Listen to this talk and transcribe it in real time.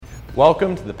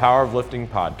Welcome to the Power of Lifting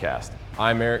podcast.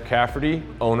 I'm Eric Cafferty,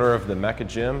 owner of the Mecca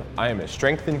Gym. I am a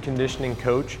strength and conditioning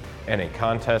coach and a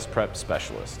contest prep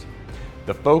specialist.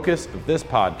 The focus of this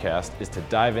podcast is to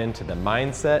dive into the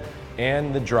mindset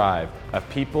and the drive of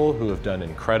people who have done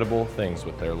incredible things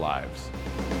with their lives.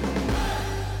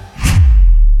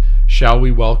 Shall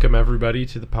we welcome everybody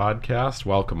to the podcast?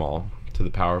 Welcome all to the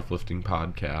Power of Lifting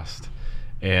podcast.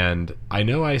 And I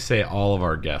know I say all of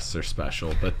our guests are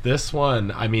special, but this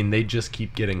one, I mean, they just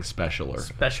keep getting specialer.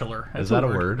 Specialer. Is that a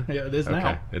word? Yeah, it is now.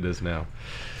 Okay, it is now.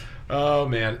 Oh,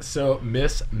 man. So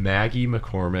Miss Maggie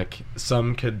McCormick,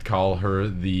 some could call her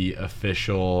the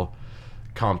official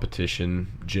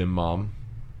competition gym mom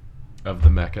of the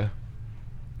Mecca.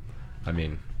 I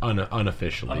mean,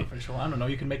 unofficially. Unofficial. I don't know.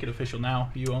 You can make it official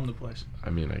now. You own the place. I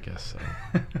mean, I guess so.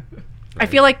 I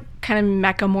feel like kind of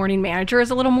Mecca morning manager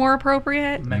is a little more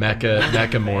appropriate.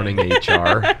 Mecca morning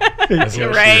HR.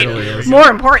 Right. Really is. More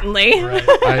importantly. Right.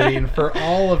 I mean, for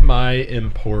all of my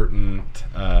important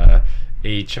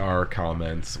HR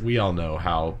comments, we all know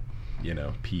how,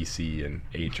 PC and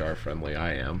HR friendly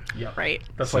I am. Yeah. Right.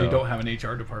 That's why you don't have an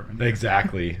HR department.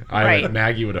 Exactly. Right.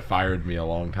 Maggie would have fired me a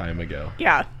long time ago.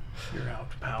 Yeah. You're out,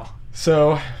 pal.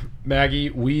 So, Maggie,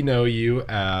 we know you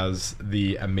as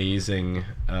the amazing,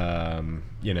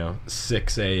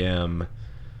 6 a.m.,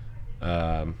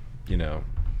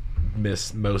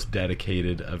 most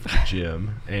dedicated of the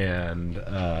gym and,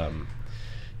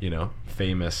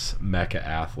 famous Mecca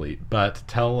athlete. But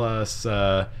tell us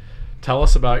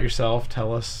about yourself.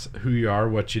 Tell us who you are,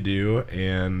 what you do,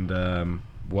 and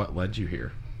what led you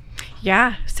here.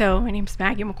 Yeah, so my name's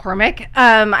Maggie McCormick.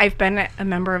 I've been a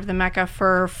member of the Mecca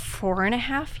for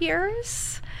 4.5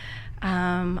 years.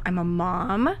 I'm a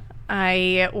mom.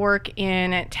 I work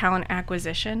in talent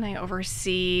acquisition. I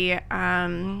oversee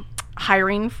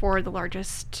hiring for the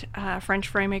largest French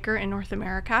fry maker in North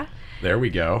America. There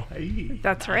we go. Hey,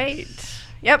 That's nice. right.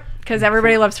 Yep, because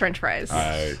everybody loves French fries.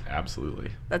 Absolutely.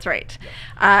 That's right.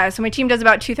 So my team does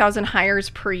about 2,000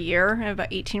 hires per year. I have about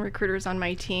 18 recruiters on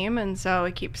my team, and so I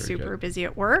keep super busy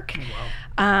at work.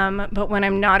 Wow. But when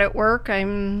I'm not at work,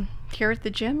 I'm here at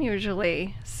the gym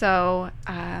usually. So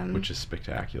Which is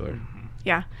spectacular.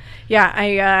 yeah.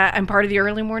 I'm part of the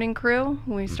early morning crew.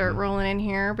 We start rolling in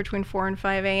here between 4 and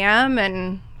 5 a.m.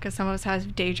 and because some of us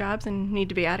have day jobs and need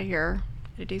to be out of here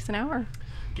at a decent hour.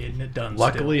 Getting it done.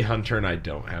 Luckily, Hunter and I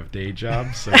don't have day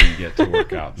jobs, so we get to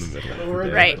work out in the middle of We're the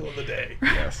in day. the middle of the day.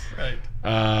 Yes. Right.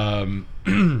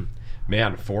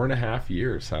 Man, 4.5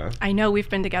 years, huh? I know we've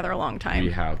been together a long time.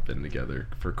 We have been together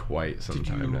for quite some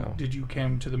time now. Did you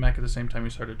come to the Mecca the same time you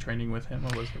started training with him,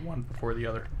 or was it one before the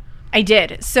other? I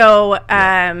did. So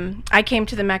I came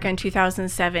to the Mecca in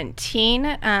 2017.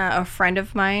 A friend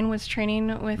of mine was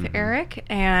training with Eric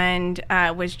and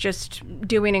was just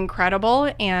doing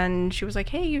incredible. And she was like,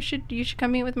 "Hey, you should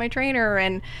come meet with my trainer."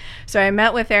 And so I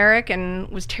met with Eric and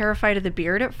was terrified of the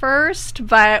beard at first,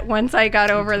 but once I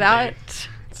got over that,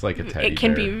 It's like a teddy it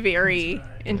can bear. be very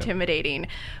intimidating.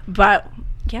 But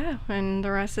yeah, and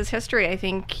the rest is history. I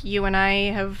think you and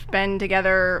I have been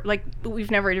together like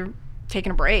we've never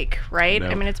taken a break, right? No.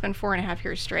 I mean, it's been 4.5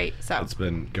 years straight. So It's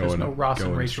been There's going, no Ross and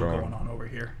going Rachel strong. going on over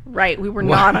here. right, we were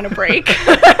not on a break.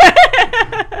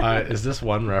 Is this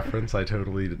one reference I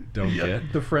totally don't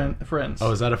get? The Friends.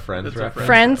 Oh, is that a Friends That's a reference?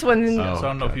 Friends when Oh, So I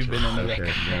don't know if you've been in gotcha.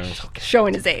 the Okay,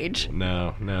 showing his age.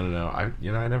 no. I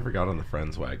never got on the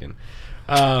Friends wagon.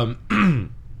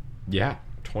 Yeah,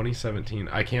 2017.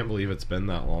 I can't believe it's been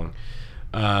that long.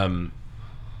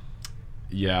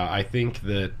 Yeah, I think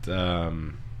that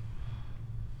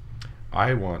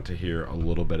I want to hear a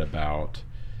little bit about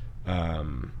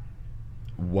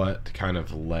what kind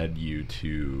of led you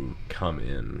to come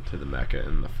in to the Mecca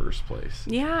in the first place.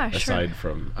 Yeah, sure.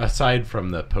 Aside from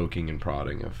the poking and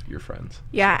prodding of your friends.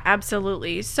 Yeah,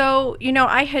 absolutely. So,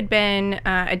 I had been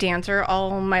a dancer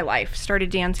all my life.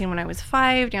 Started dancing when I was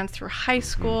 5, danced through high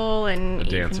school, and A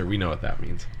dancer, we know what that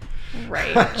means.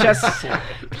 right,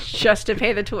 just to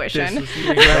pay the tuition. This is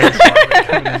the exact spot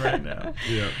coming in right now.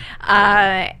 Yeah.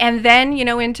 And then,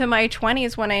 into my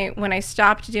 20s when I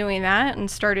stopped doing that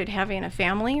and started having a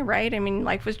family, right? I mean,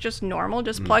 life was just normal,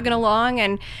 just plugging along.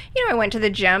 And, I went to the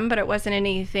gym, but it wasn't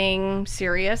anything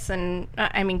serious. And,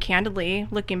 I mean, candidly,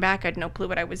 looking back, I had no clue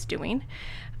what I was doing.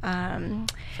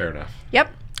 Fair enough. Yep.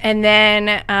 And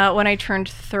then when I turned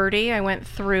 30, I went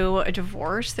through a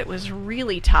divorce that was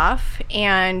really tough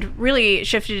and really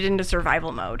shifted into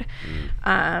survival mode.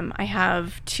 I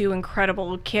have 2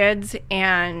 incredible kids,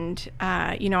 and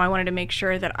I wanted to make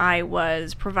sure that I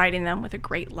was providing them with a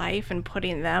great life and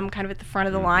putting them kind of at the front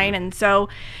of the line. And so,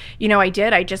 I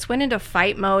did. I just went into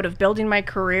fight mode of building my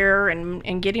career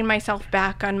and getting myself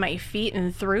back on my feet.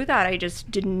 And through that, I just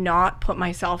did not put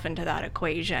myself into that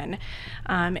equation.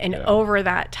 Over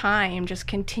that time, just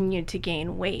continued to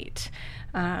gain weight.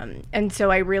 And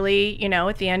so I really,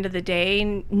 at the end of the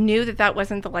day, knew that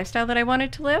wasn't the lifestyle that I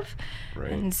wanted to live.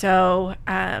 Right. And so,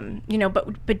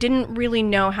 but didn't really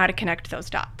know how to connect those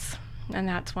dots. And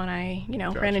that's when I,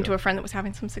 ran into a friend that was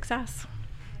having some success.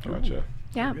 Gotcha.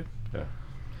 Yeah. Yeah.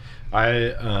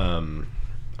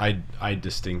 I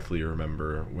distinctly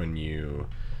remember when you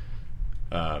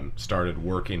started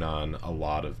working on a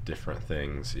lot of different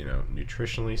things,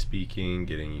 nutritionally speaking,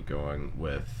 getting you going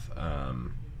with,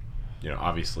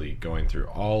 obviously going through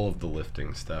all of the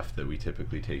lifting stuff that we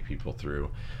typically take people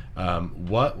through.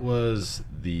 What was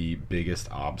the biggest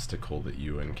obstacle that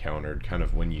you encountered kind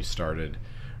of when you started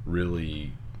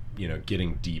really,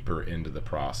 getting deeper into the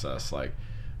process? Like,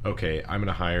 okay, I'm going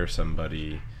to hire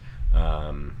somebody,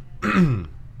 hire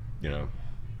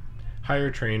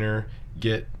a trainer,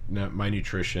 get my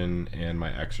nutrition and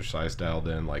my exercise dialed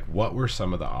in. Like, what were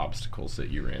some of the obstacles that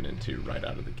you ran into right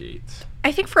out of the gates?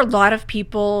 I think for a lot of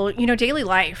people, daily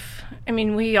life. I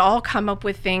mean, we all come up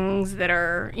with things that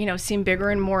are, seem bigger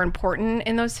and more important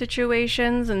in those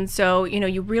situations. And so,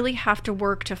 you really have to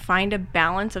work to find a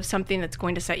balance of something that's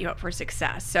going to set you up for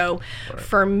success. So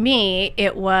for me,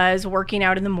 it was working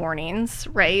out in the mornings,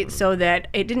 right? So that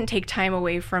it didn't take time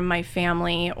away from my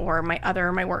family or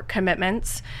my work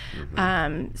commitments.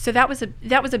 So that was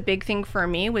a big thing for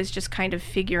me, was just kind of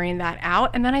figuring that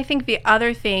out. And then I think the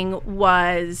other thing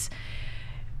was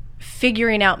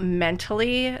figuring out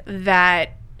mentally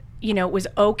that, it was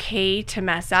okay to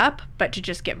mess up, but to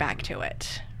just get back to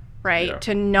it, right? Yeah.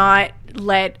 To not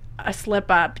let a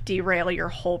slip up derail your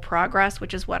whole progress,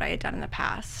 which is what I had done in the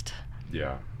past.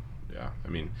 Yeah. I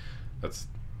mean, that's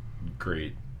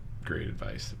great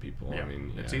advice to people. Yeah. I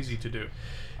mean, it's easy to do.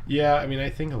 Yeah, I mean, I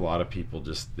think a lot of people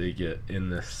they get in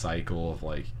this cycle of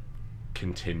like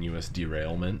continuous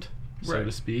derailment, so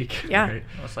to speak. Yeah. Right?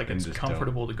 Well, it's like it's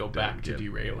comfortable to go back to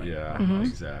derailing. Yeah,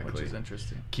 exactly. Which is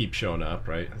interesting. Keep showing up,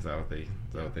 right? Is that what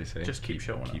they say? Just keep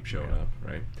showing up. Keep showing up,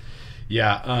 right?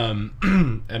 Yeah,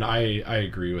 and I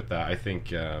agree with that. I think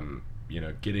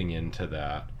getting into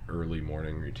that early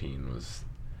morning routine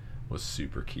was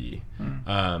super key.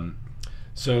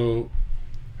 So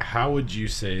how would you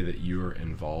say that you are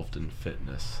involved in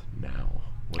fitness now?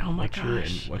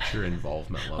 Gosh. What's your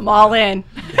involvement level? I'm all in.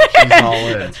 She's all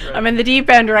in. That's right. I'm in the deep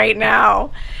end right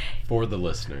now. For the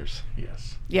listeners.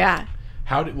 Yes. Yeah.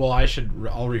 I'll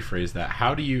rephrase that.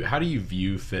 How do you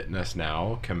view fitness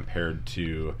now compared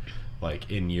to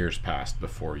like in years past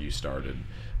before you started?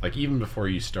 Like even before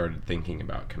you started thinking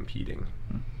about competing?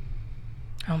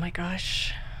 Oh my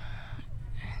gosh.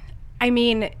 I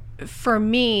mean, for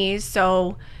me,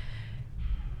 so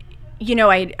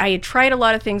I had tried a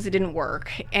lot of things that didn't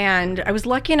work, and I was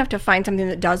lucky enough to find something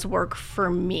that does work for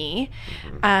me.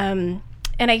 And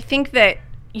I think that,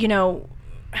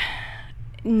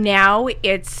 now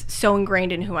it's so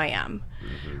ingrained in who I am,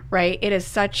 right? It is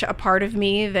such a part of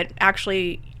me that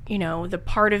actually, the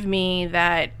part of me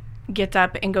that gets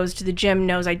up and goes to the gym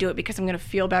knows I do it because I'm going to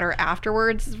feel better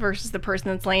afterwards, versus the person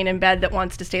that's laying in bed that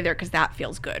wants to stay there because that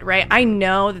feels good, right? I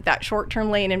know that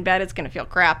short-term laying in bed is going to feel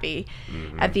crappy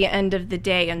at the end of the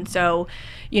day. And so,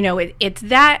 it's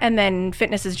that, and then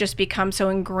fitness has just become so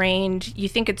ingrained. You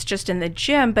think it's just in the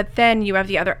gym, but then you have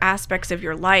the other aspects of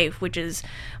your life, which is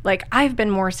like, I've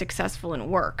been more successful in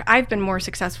work. I've been more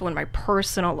successful in my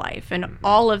personal life. And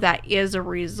all of that is a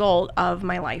result of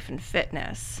my life in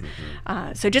fitness.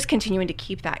 So just continuing to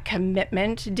keep that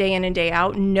commitment day in and day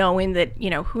out, knowing that,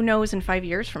 who knows in 5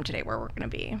 years from today where we're going to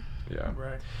be. Yeah.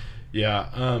 Right.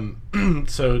 Yeah.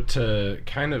 So to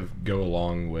kind of go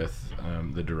along with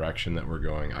the direction that we're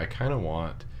going, I kind of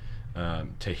want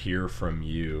to hear from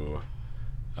you,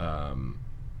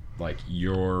 like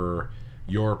your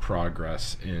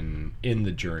progress in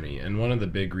the journey. And one of the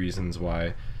big reasons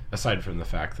why, aside from the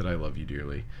fact that I love you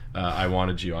dearly, I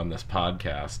wanted you on this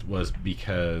podcast was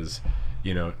because,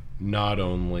 not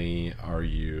only are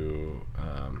you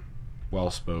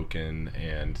well-spoken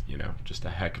and, just a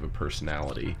heck of a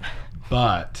personality,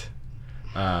 but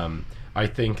I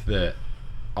think that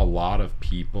a lot of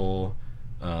people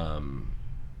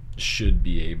should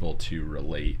be able to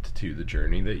relate to the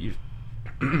journey that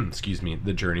excuse me,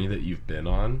 the journey that you've been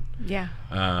on. Yeah.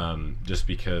 Just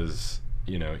because,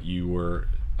 you were,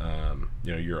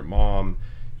 you're a mom,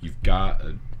 you've got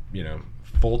a,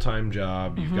 full-time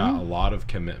job, you've got a lot of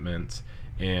commitments,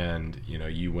 and,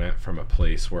 you went from a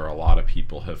place where a lot of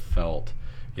people have felt,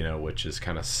 which is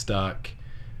kind of stuck,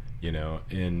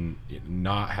 in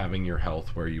not having your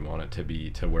health where you want it to be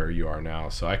to where you are now.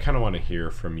 So I kind of want to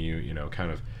hear from you,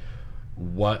 kind of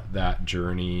what that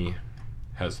journey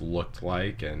has looked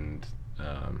like, and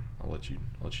I'll let you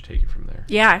take it from there.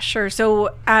 Yeah, sure.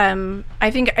 So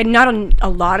I think not a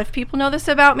lot of people know this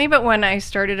about me, but when I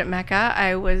started at Mecca,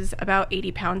 I was about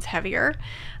 80 pounds heavier.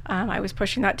 I was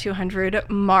pushing that 200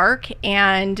 mark,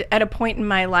 and at a point in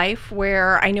my life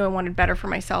where I knew I wanted better for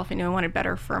myself, I knew I wanted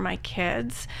better for my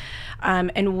kids,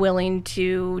 and willing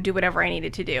to do whatever I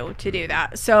needed to do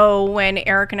that. So when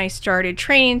Eric and I started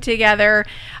training together,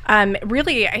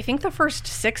 really, I think the first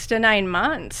 6 to 9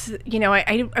 months,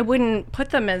 I wouldn't put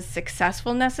them as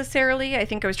successful necessarily. I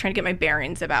think I was trying to get my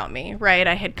bearings about me, right?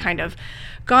 I had kind of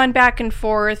gone back and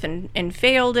forth and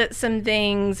failed at some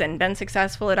things and been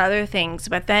successful at other things.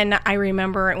 But then I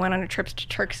remember I went on a trip to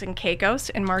Turks and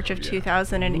Caicos in March of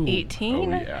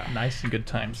 2018. Ooh, yeah. Nice and good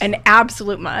times. An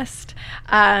absolute must.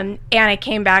 And I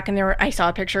came back and I saw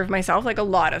a picture of myself like a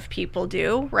lot of people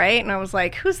do, right? And I was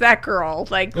like, who's that girl?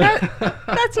 Like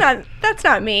that's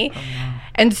not me.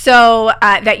 And so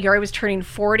that year I was turning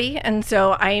 40, and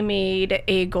so I made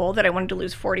a goal that I wanted to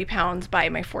lose 40 pounds by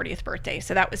my 40th birthday.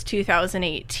 So that was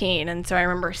 2018. And so I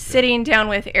remember sitting down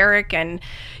with Eric and,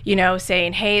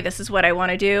 saying, hey, this is what I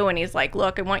want to do. And he's like,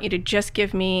 look, I want you to just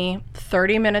give me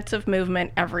 30 minutes of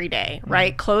movement every day,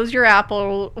 right? Close your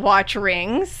Apple Watch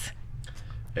rings.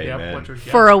 Amen.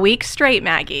 For a week straight,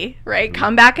 Maggie, right?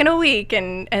 Come back in a week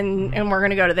and we're going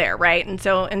to go to there, right? And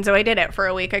so I did it for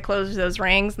a week. I closed those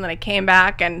rings, and then I came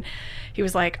back, and he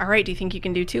was like, all right, do you think you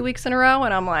can do 2 weeks in a row?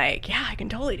 And I'm like, yeah, I can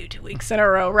totally do 2 weeks in a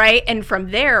row, right? And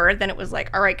from there, then it was like,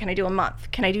 all right, can I do a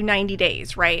month? Can I do 90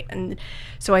 days, right? And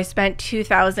so I spent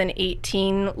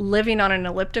 2018 living on an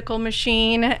elliptical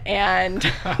machine, and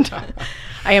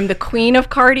I am the queen of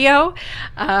cardio.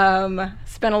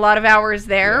 Spent a lot of hours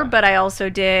there, but I also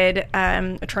did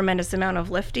a tremendous amount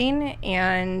of lifting,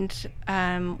 and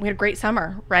we had a great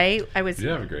summer, right? You did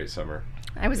have a great summer.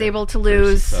 I was able to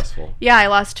lose. Successful. Yeah, I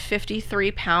lost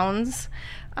 53 pounds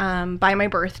by my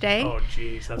birthday. Oh,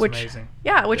 geez, that's amazing.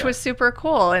 Yeah, which was super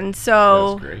cool, and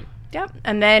so. That was great. Yep.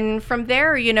 And then from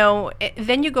there,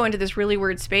 then you go into this really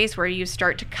weird space where you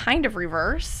start to kind of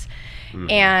reverse.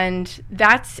 And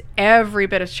that's every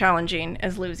bit as challenging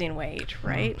as losing weight,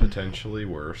 right? Potentially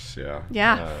worse, yeah.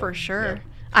 Yeah, for sure. Yeah.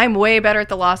 I'm way better at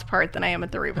the lost part than I am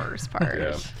at the reverse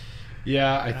part.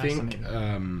 Yeah, I think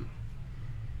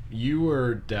you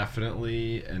were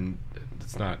definitely, and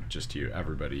it's not just you,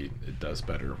 everybody it does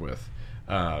better with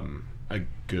a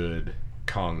good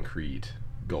concrete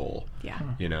goal. Yeah.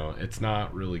 It's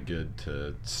not really good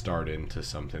to start into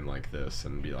something like this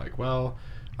and be like, well,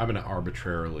 I'm going to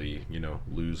arbitrarily,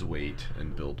 lose weight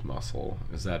and build muscle,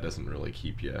 because that doesn't really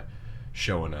keep you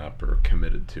showing up or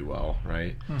committed too well,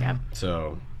 right? Yeah.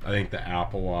 So I think the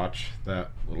Apple Watch,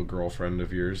 that little girlfriend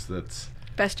of yours that's...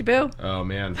 Best boo. Oh,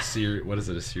 man. What is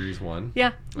it, a Series 1?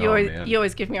 Yeah. You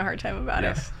always give me a hard time about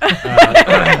it.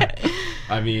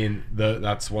 I mean,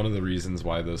 that's one of the reasons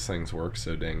why those things work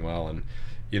so dang well. And,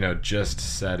 just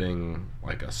setting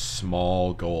like a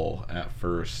small goal at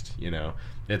first,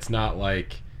 it's not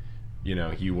like,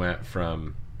 you went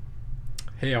from,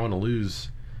 hey, I want to lose,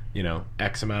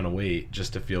 X amount of weight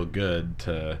just to feel good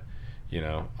to,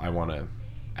 I want to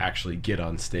actually get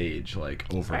on stage like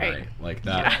overnight. Right. Like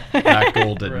that, that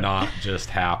goal did not just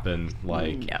happen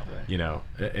like,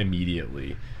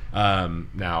 immediately.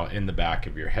 Now in the back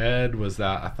of your head, was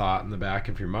that a thought in the back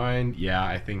of your mind? Yeah,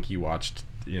 I think you watched,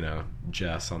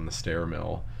 Jess on the stair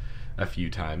mill a few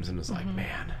times and was like,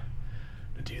 man,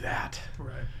 to do that.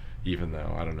 Right. Even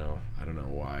though I don't know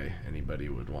why anybody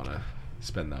would want to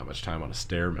spend that much time on a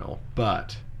stair mill,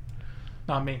 but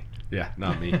not me. Yeah,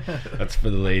 not me. That's for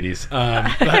the ladies.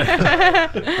 But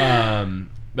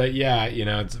yeah,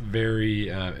 it's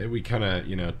very. We kind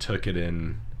of took it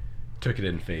in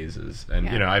phases, and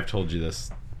I've told you this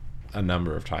a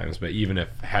number of times. But even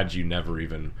had you never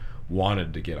even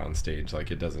wanted to get on stage,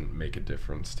 like it doesn't make a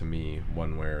difference to me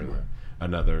one way or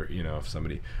another. If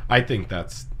somebody, I think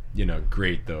that's.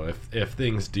 Great though. If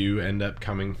things do end up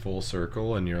coming full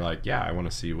circle and you're like, yeah, I want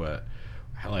to see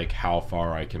how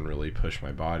far I can really push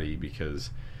my body,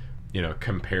 because,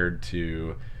 compared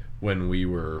to when we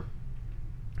were,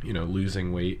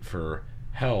 losing weight for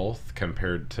health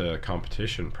compared to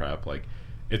competition prep, like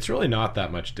it's really not that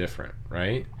much different,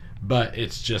 right? But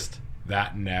it's just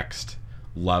that next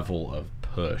level of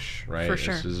push, right? For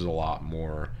sure. This is a lot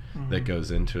more that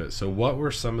goes into it. So what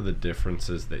were some of the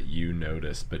differences that you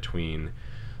noticed between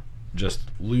just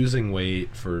losing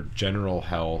weight for general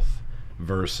health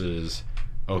versus,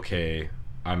 okay,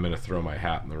 I'm going to throw my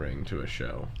hat in the ring to a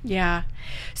show? Yeah.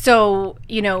 So,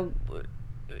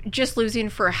 just losing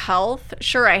for health,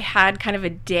 sure, I had kind of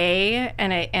a day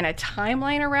and a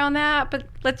timeline around that, but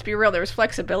let's be real, there was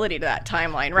flexibility to that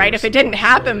timeline, right? If it didn't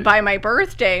happen by my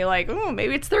birthday, like, oh,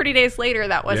 maybe it's 30 days later,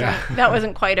 that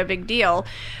wasn't quite a big deal.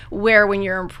 Where when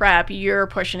you're in prep, you're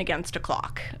pushing against a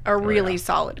clock, a really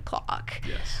solid clock.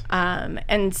 Yes.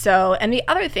 And the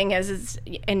other thing is,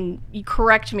 and you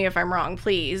correct me if I'm wrong,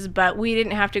 please, but we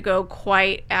didn't have to go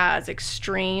quite as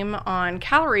extreme on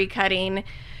calorie cutting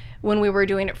when we were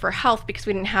doing it for health, because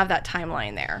we didn't have that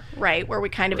timeline there, right? Where we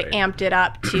kind of amped it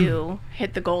up to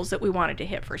hit the goals that we wanted to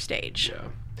hit for stage.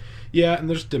 Yeah, and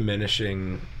there's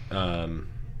diminishing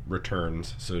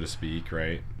returns, so to speak,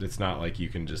 right? It's not like you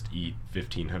can just eat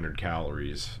 1,500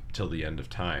 calories till the end of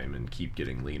time and keep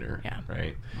getting leaner,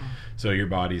 right? So your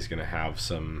body's going to have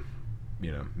some,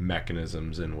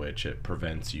 mechanisms in which it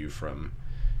prevents you from,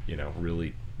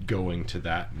 really going to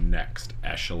that next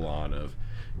echelon of,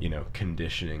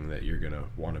 conditioning that you're going to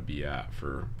want to be at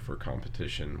for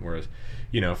competition. Whereas,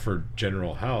 for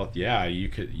general health,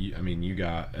 you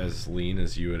got as lean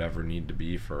as you would ever need to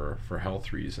be for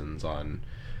health reasons on,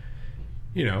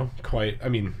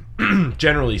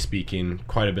 generally speaking,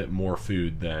 quite a bit more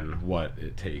food than what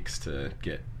it takes to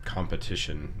get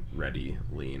competition ready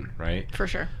lean, right? For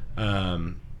sure.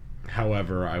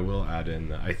 However, I will add in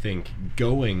that I think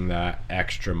going that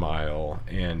extra mile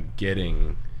and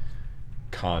getting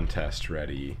contest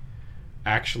ready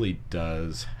actually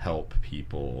does help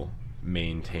people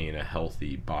maintain a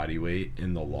healthy body weight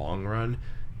in the long run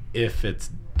if it's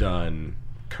done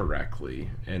correctly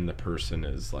and the person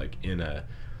is like in a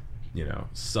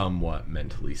somewhat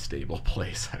mentally stable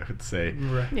place, I would say.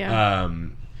 Right. Yeah.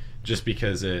 Just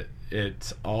because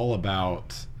it's all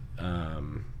about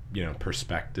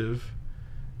perspective,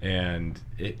 and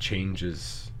it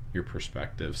changes your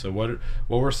perspective. So what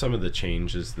were some of the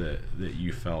changes that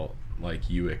you felt like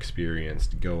you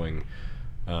experienced going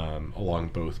along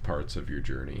both parts of your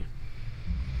journey?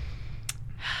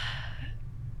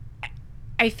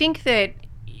 I think that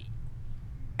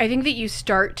you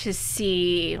start to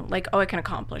see, like, oh, I can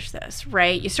accomplish this,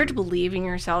 right? You start to believe in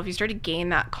yourself. You start to gain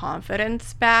that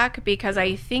confidence back, because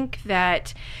I think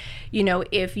that,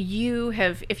 if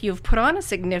you've put on a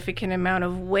significant amount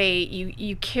of weight,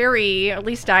 you carry, at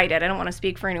least I did, I don't want to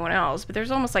speak for anyone else, but there's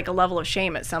almost like a level of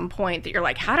shame at some point that you're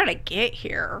like, how did I get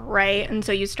here, right? And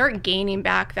so you start gaining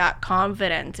back that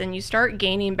confidence, and you start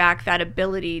gaining back that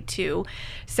ability to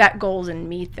set goals and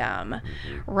meet them,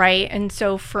 right? And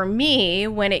so for me,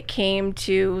 when it came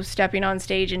to stepping on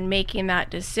stage and making that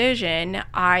decision,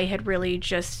 I had really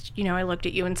just, I looked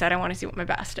at you and said, I want to see what my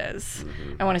best is.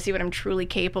 I want to see what I'm truly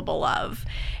capable of.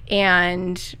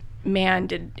 And man,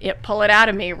 did it pull it out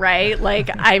of me, right? Like,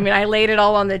 I laid it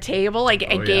all on the table. I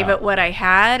gave it what I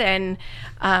had,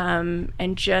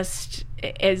 and just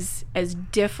as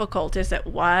difficult as it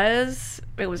was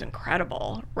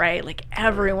incredible, right? Like,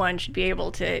 everyone should be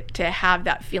able to have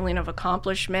that feeling of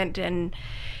accomplishment. And,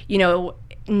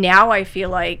 now I feel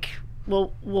like,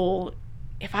 well,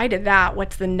 if I did that,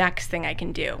 what's the next thing I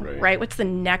can do, right? What's the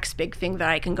next big thing that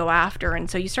I can go after? And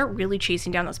so you start really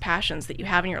chasing down those passions that you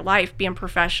have in your life, being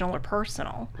professional or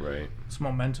personal. Right. It's a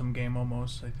momentum game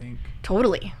almost, I think.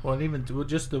 Totally. Well, and even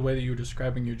just the way that you were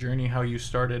describing your journey, how you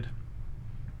started,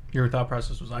 your thought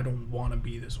process was, I don't want to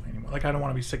be this way anymore. Like, I don't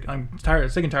want to be sick. I'm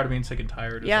sick and tired of being sick and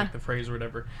tired, is like the phrase or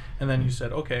whatever. And then you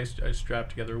said, okay, I strapped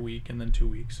together a week, and then 2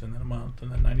 weeks, and then a month,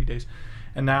 and then 90 days.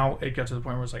 And now it got to the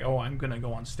point where it's like, oh, I'm going to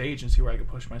go on stage and see where I can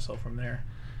push myself from there.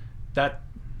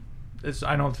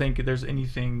 I don't think there's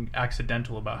anything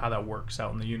accidental about how that works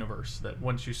out in the universe, that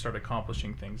once you start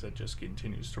accomplishing things, that just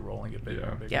continues to roll and get bigger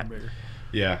and bigger and bigger.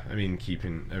 Yeah,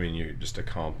 you're just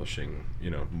accomplishing,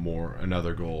 more,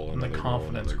 another goal, and the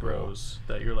confidence grows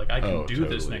that you're like, I can do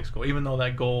this next goal. Even though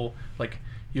that goal, like,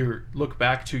 you look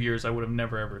back 2 years, I would have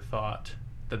never ever thought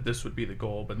that this would be the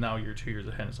goal, but now you're 2 years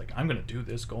ahead. It's like, I'm going to do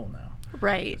this goal now.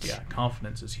 Right. Yeah,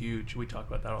 confidence is huge. We talk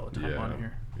about that all the time on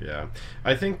here. Yeah.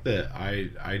 I think that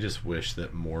I just wish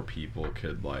that more people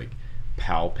could, like,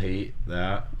 palpate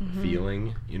that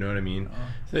feeling. You know what I mean?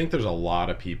 I think there's a lot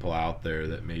of people out there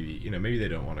that maybe they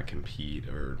don't want to compete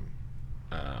or,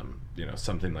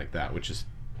 something like that, which is,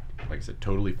 like I said,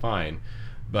 totally fine.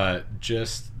 But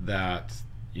just that,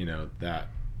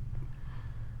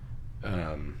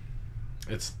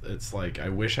 it's like I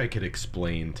wish I could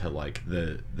explain to like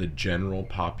the general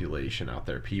population out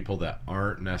there, people that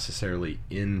aren't necessarily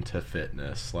into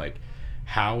fitness, like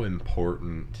how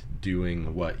important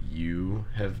doing what you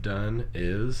have done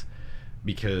is,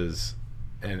 because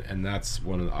and that's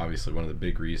obviously one of the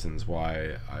big reasons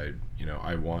why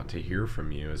I want to hear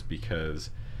from you, is because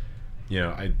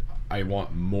I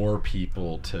want more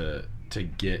people to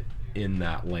get in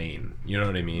that lane, you know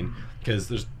what I mean? Because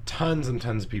there's tons and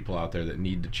tons of people out there that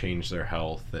need to change their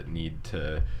health, that need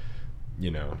to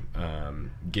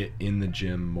get in the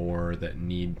gym more, that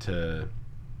need to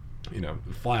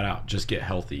flat out just get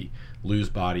healthy, lose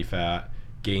body fat,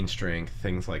 gain strength,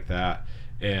 things like that.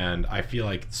 And I feel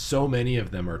like so many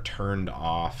of them are turned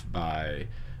off by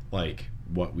like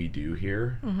what we do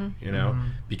here,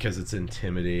 because it's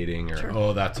intimidating, or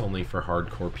Sure. that's only for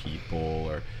hardcore people,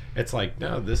 or it's like,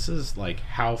 no, this is like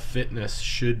how fitness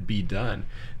should be done.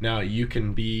 Now you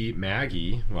can be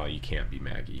Maggie. Well, you can't be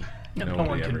Maggie. No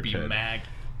one can be Maggie.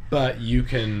 But you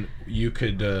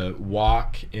could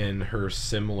walk in her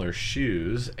similar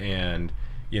shoes and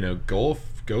go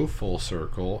full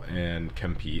circle and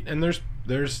compete. And there's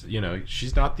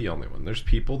she's not the only one. There's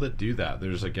people that do that.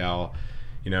 There's a gal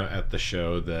at the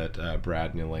show that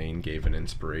Brad and Elaine gave an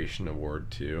inspiration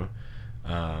award to,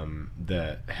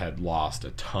 that had lost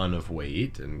a ton of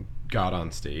weight and got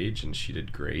on stage, and she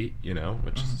did great,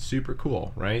 which is super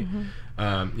cool, right?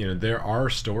 There are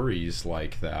stories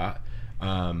like that.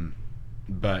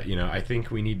 But I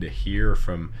think we need to hear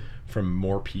from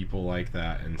more people like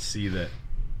that, and see that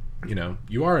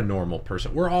you are a normal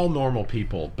person. We're all normal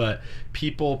people, but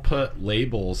people put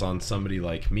labels on somebody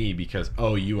like me because,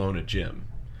 you own a gym,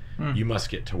 you must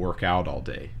get to work out all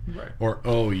day, right?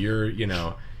 Or you're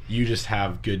you just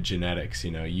have good genetics,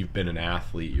 you've been an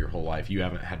athlete your whole life, you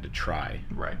haven't had to try,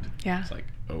 right? Yeah. It's like,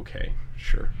 okay,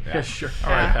 sure, yeah sure,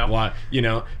 all right, pal.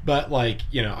 Well, but like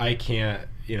I can't,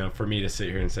 for me to sit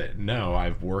here and say, no,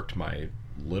 I've worked my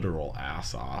literal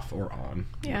ass off, or on,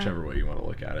 whichever way you want to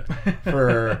look at it,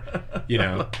 for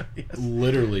Yes.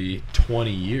 literally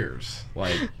 20 years,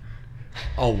 like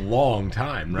a long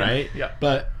time, right? Yeah.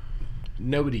 But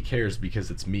nobody cares, because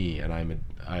it's me, and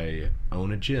I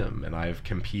own a gym, and I've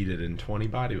competed in 20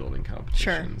 bodybuilding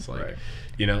competitions. Sure. Like, Right.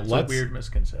 It's a weird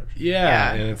misconception.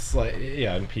 Yeah, and it's like,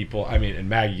 and people, and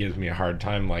Maggie gives me a hard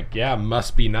time, like,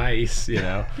 must be nice,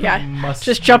 Yeah.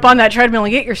 Just jump on that treadmill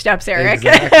and get your steps, Eric.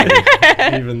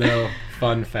 Exactly. Even though,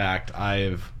 fun fact,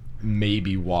 I've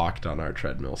maybe walked on our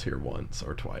treadmills here once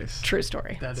or twice. True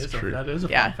story. That is true. That is a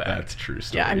Yeah. fun fact. That's a true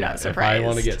story. Yeah, I'm not surprised. If I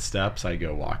want to get steps, I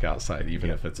go walk outside, even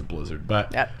if it's a blizzard.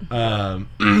 But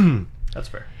That's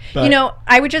fair. But,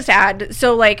 I would just add,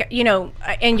 so like,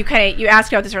 and you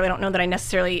asked about this earlier, I don't know that I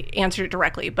necessarily answered it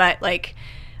directly, but like,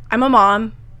 I'm a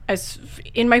mom, I was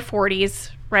in my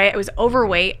 40s, right? I was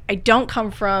overweight. I don't come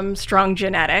from strong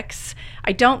genetics.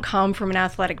 I don't come from an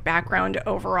athletic background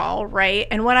overall, right?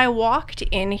 And when I walked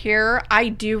in here, I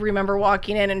do remember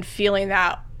walking in and feeling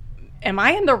that, am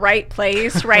I in the right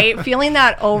place, right? Feeling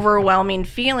that overwhelming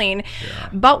feeling. Yeah.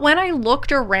 But when I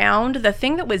looked around, the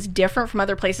thing that was different from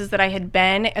other places that I had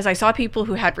been is I saw people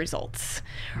who had results,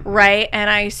 right? And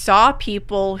I saw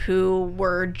people who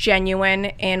were genuine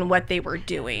in what they were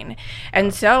doing.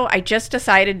 And so I just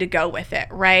decided to go with it,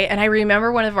 right? And I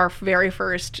remember one of our very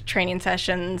first training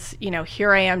sessions,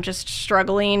 here I am just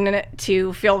struggling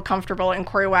to feel comfortable, and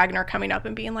Corey Wagner coming up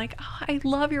and being like, oh, I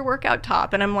love your workout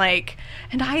top. And I'm like,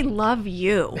 and I love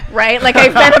you, right? Like,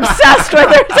 I've been obsessed with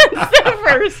her since the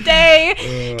first day.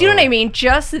 Do you know what I mean?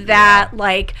 Just that,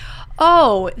 like,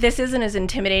 oh, this isn't as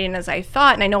intimidating as I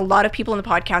thought. And I know a lot of people in the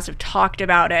podcast have talked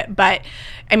about it, but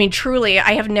I mean, truly,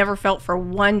 I have never felt for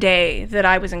one day that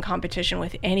I was in competition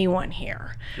with anyone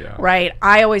here, right?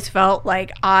 I always felt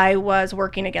like I was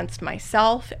working against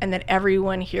myself, and that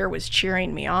everyone here was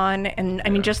cheering me on. And I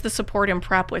mean, just the support and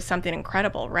prep was something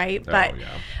incredible, right? But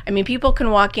I mean, people can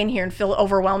walk in here and feel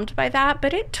overwhelmed by that,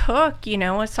 but it took,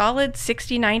 a solid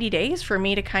 60, 90 days for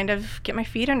me to kind of get my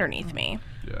feet underneath me.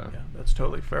 Yeah, that's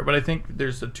totally fair. But I think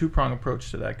there's a two-prong approach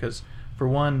to that, because for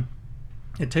one,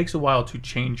 it takes a while to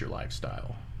change your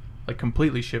lifestyle, like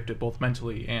completely shift it, both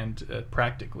mentally and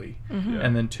practically.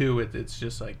 And then two, it's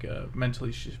just like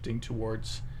mentally shifting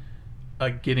towards a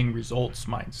getting results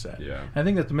mindset. And I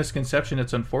think that the misconception,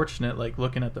 it's unfortunate, like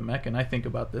looking at the Mecca, and I think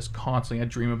about this constantly. I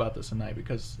dream about this at night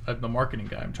because I'm the marketing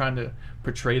guy. I'm trying to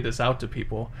portray this out to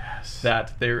people,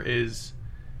 that there is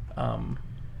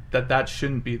that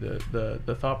shouldn't be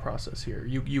the thought process here.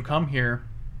 You come here,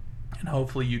 and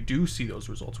hopefully you do see those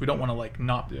results. We don't want to like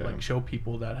show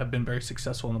people that have been very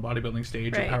successful in the bodybuilding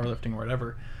stage or powerlifting or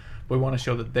whatever. But we want to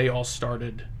show that they all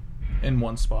started in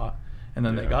one spot, and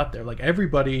then they got there. Like,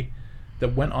 everybody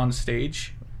that went on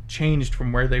stage changed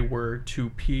from where they were to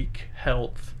peak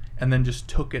health, and then just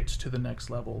took it to the next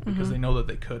level because they know that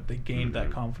they could. They gained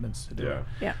that confidence to do it.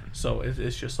 Yeah. So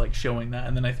it's just like showing that.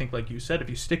 And then I think, like you said, if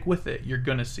you stick with it, you're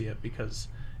going to see it, because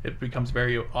it becomes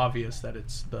very obvious that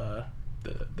it's the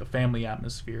family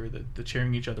atmosphere, the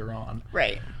cheering each other on.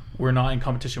 Right. We're not in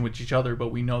competition with each other, but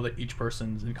we know that each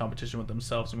person's in competition with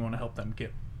themselves, and we want to help them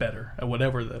get better at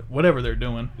whatever they're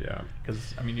doing. Yeah.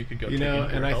 Because, I mean, you could go...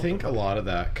 and I think a lot of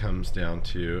that comes down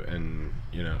to, and,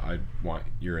 I want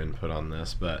your input on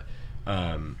this, but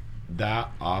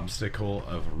that obstacle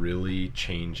of really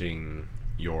changing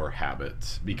your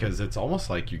habits, because it's almost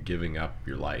like you're giving up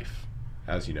your life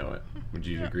as you know it. Would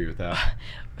you agree with that?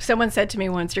 Someone said to me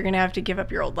once, you're going to have to give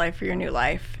up your old life for your new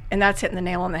life. And that's hitting the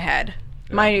nail on the head.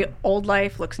 Yeah. My old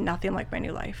life looks nothing like my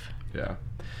new life. Yeah.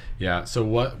 Yeah. So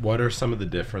what are some of the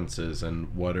differences,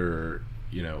 and what are,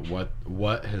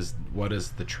 what is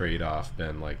the trade-off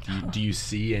been like? Do you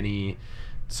see any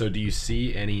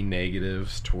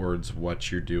negatives towards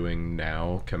what you're doing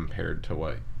now compared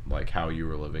to how you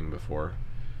were living before?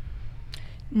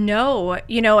 No.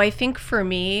 I think for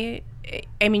me,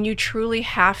 I mean, you truly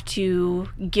have to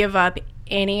give up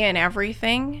any and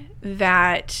everything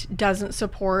that doesn't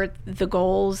support the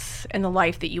goals and the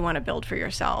life that you want to build for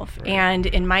yourself. Right. And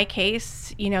in my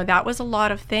case, that was a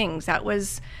lot of things. That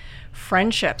was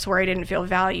friendships where I didn't feel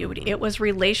valued. It was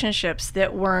relationships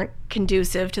that weren't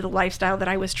conducive to the lifestyle that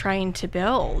I was trying to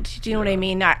build. Do you know what I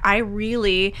mean? I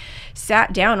really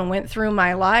sat down and went through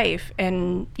my life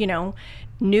and,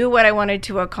 knew what I wanted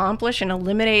to accomplish and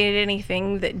eliminated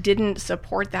anything that didn't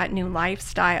support that new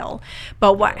lifestyle.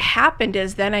 But what happened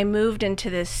is then I moved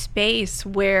into this space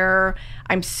where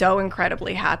I'm so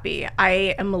incredibly happy.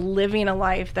 I am living a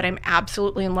life that I'm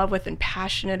absolutely in love with and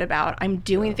passionate about. I'm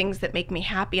doing things that make me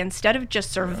happy. Instead of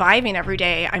just surviving every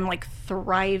day, I'm like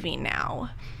thriving now.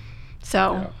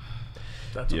 So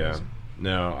that's amazing.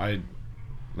 No, I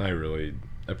really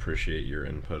appreciate your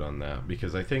input on that,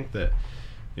 because I think that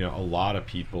a lot of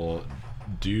people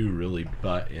do really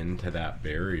butt into that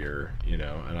barrier,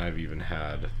 and I've even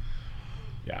had,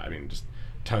 just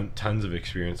tons of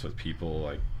experience with people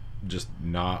like just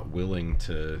not willing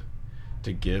to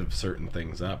give certain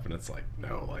things up, and it's like,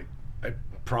 no, like, I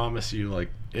promise you,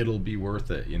 like, it'll be worth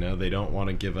it. They don't want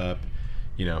to give up,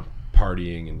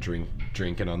 partying and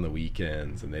drinking on the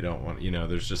weekends, and they don't want,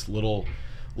 there's just little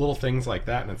things like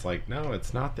that, and it's like, no,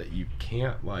 it's not that you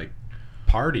can't like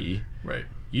party, right?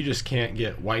 You just can't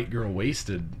get white girl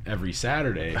wasted every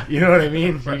Saturday. You know what I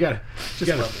mean? Right. You gotta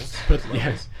put,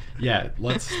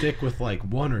 let's stick with like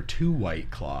 1 or 2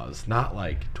 White Claws, not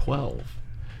like 12.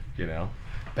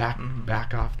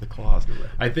 Back off the claws.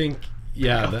 I think,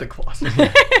 the claws.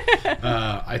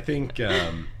 I think,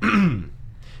 a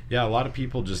lot of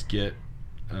people just get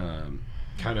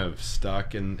kind of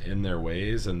stuck in their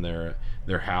ways, and they're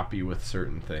happy with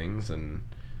certain things, and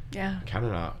kind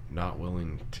of not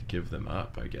willing to give them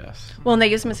up, I guess. Well, and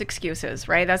they use them as excuses,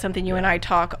 right? That's something you and I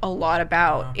talk a lot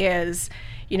about is,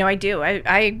 I do.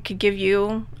 I could give you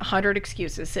 100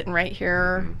 excuses sitting right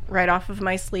here, right off of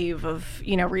my sleeve of,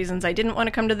 reasons I didn't want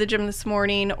to come to the gym this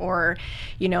morning, or,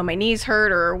 my knees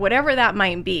hurt, or whatever that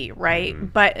might be,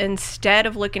 right? But instead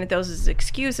of looking at those as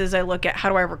excuses, I look at, how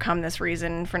do I overcome this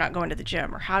reason for not going to the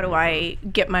gym, or how do I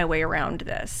get my way around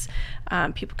this?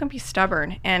 People can be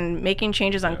stubborn, and making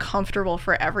change is uncomfortable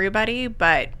for everybody,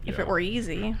 but if it were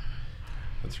easy.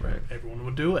 That's right. Everyone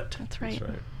would do it. That's right. That's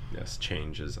right. Yes,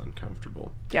 change is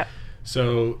uncomfortable. Yep.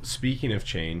 So, speaking of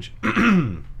change,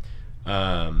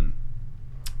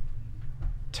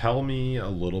 tell me a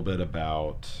little bit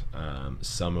about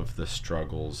some of the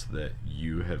struggles that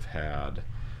you have had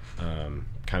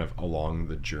kind of along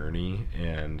the journey,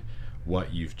 and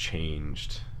what you've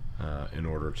changed in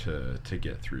order to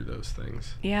get through those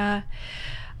things. Yeah.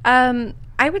 I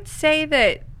would say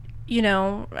that,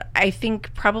 I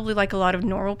think probably like a lot of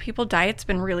normal people, diet's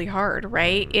been really hard,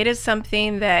 right? It is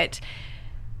something that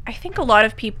I think a lot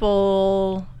of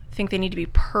people think they need to be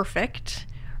perfect,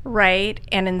 right?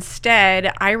 And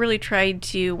instead, I really tried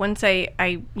to, once I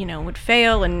would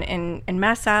fail and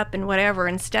mess up and whatever,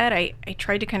 instead I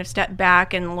tried to kind of step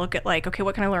back and look at like, okay,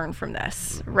 what can I learn from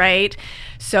this, right?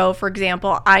 So, for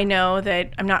example, I know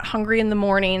that I'm not hungry in the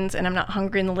mornings and I'm not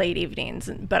hungry in the late evenings,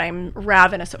 but I'm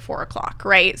ravenous at 4 o'clock,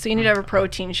 right? So you need to have a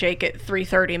protein shake at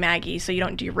 3:30, Maggie, so you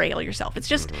don't derail yourself. It's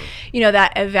just,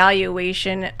 that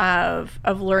evaluation of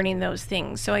learning those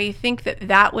things. So I think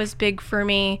that was big for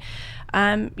me.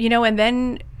 And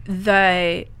then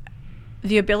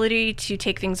the ability to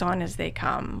take things on as they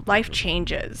come. Life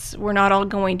changes. We're not all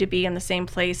going to be in the same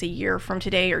place a year from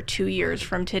today or 2 years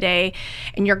from today.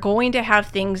 And you're going to have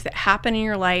things that happen in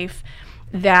your life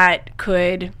that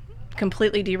could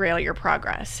completely derail your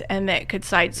progress and that could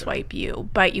sideswipe you.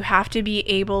 But you have to be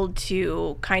able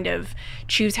to kind of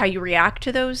choose how you react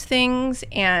to those things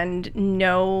and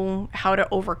know how to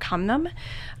overcome them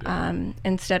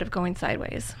instead of going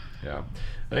sideways. Yeah.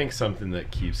 I think something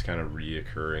that keeps kind of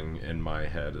reoccurring in my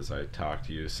head as I talk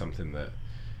to you is something that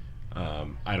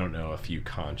I don't know if you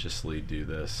consciously do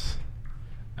this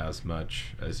as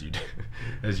much as you do,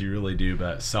 as you really do,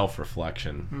 but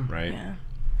self-reflection, right? Yeah.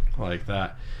 Like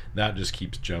that just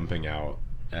keeps jumping out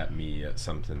at me at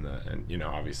something that, and you know,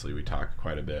 obviously we talk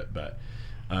quite a bit, but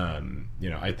you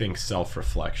know, I think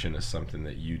self-reflection is something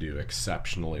that you do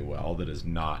exceptionally well that is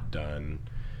not done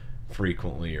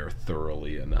frequently or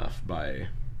thoroughly enough by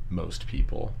most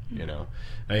people. You know,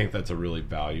 I think that's a really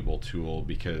valuable tool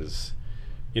because,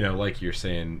 you know, like you're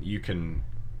saying, you can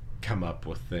come up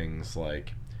with things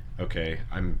like, okay,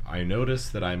 I notice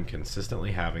that I'm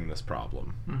consistently having this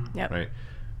problem. Yep. Right?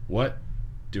 What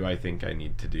do I think I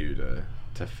need to do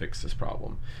to fix this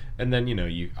problem? And then, you know,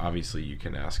 you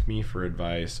can ask me for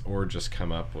advice or just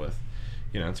come up with,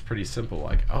 you know, it's pretty simple,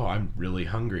 like, oh, I'm really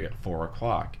hungry at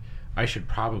 4:00. I should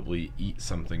probably eat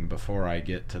something before I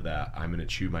get to that I'm going to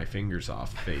chew my fingers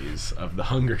off phase of the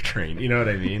hunger train. You know what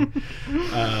I mean?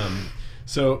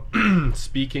 So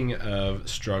speaking of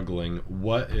struggling,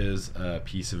 what is a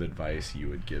piece of advice you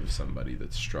would give somebody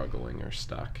that's struggling or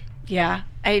stuck? Yeah,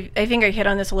 I think I hit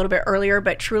on this a little bit earlier,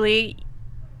 but truly,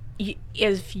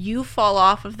 if you fall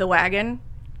off of the wagon,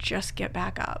 just get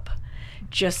back up.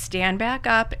 Just stand back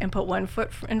up and put one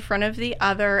foot in front of the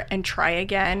other and try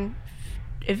again.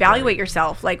 Evaluate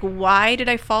yourself. Like, why did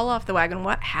I fall off the wagon?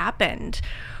 What happened?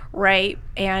 Right?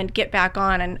 And get back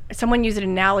on. And someone used an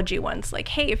analogy once, like,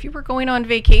 hey, if you were going on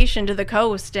vacation to the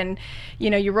coast and, you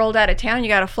know, you rolled out of town, you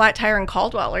got a flat tire in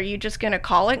Caldwell, are you just going to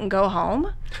call it and go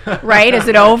home? Right? Is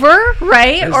it over?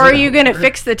 Right? Or are you going to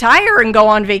fix the tire and go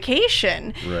on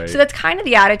vacation? Right. So that's kind of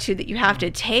the attitude that you have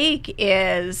to take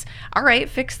is, all right,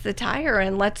 fix the tire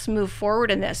and let's move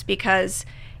forward in this, because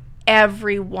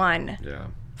everyone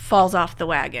falls off the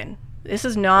wagon. This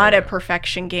is not a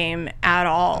perfection game at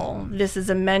all. This is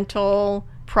a mental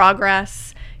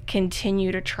progress,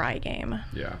 continue to try game.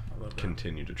 Yeah,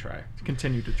 continue to try.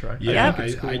 Continue to try. Yeah,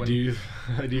 I do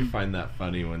find that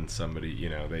funny when somebody, you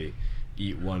know, they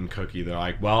eat one cookie, they're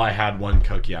like, well, I had one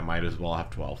cookie, I might as well have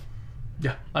 12.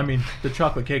 Yeah, I mean, the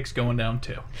chocolate cake's going down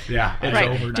too. Yeah, it's right.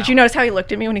 over now. Did you notice how he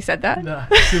looked at me when he said that? No,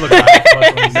 she looked back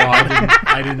at us. No,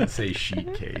 I didn't say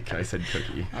sheet cake. I said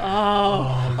cookie.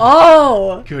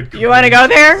 Oh. Good. You want to go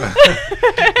there?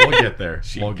 We'll get there.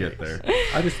 We'll get there.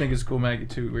 I just think it's cool, Maggie,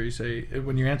 too, where you say,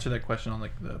 when you answer that question on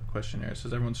like the questionnaire, it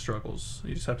says everyone struggles.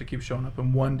 You just have to keep showing up,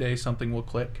 and one day something will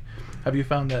click. Have you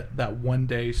found that one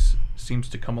day seems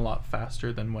to come a lot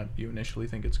faster than what you initially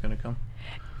think it's going to come?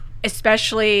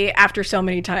 Especially after so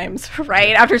many times,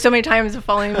 right? After so many times of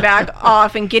falling back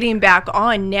off and getting back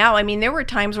on now. I mean, there were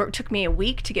times where it took me a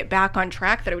week to get back on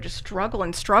track that I would just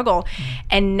struggle.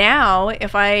 And now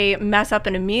if I mess up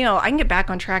in a meal, I can get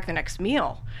back on track the next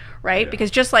meal, right? Yeah.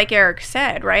 Because just like Eric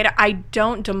said, right, I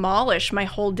don't demolish my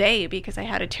whole day because I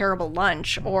had a terrible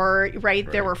lunch or,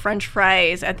 there were French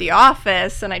fries at the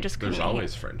office and I just couldn't There's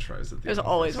always French fries at the office. There's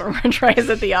always French fries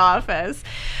at the office.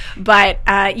 But,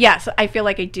 yes, I feel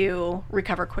like I do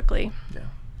recover quickly. Yeah.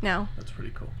 Now. That's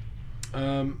pretty cool.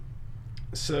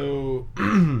 So,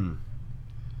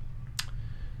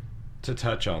 to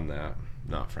touch on that,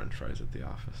 not French fries at the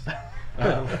office.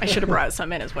 I should have brought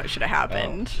some in is what should have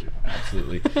happened. Oh,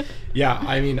 absolutely. Yeah,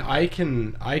 I mean, I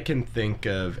can think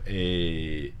of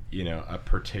a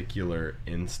particular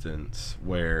instance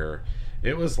where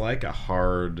it was like a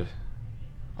hard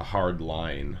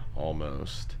line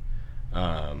almost,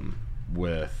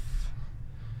 with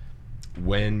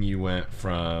when you went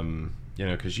from,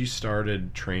 because you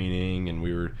started training and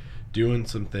we were doing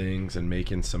some things and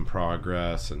making some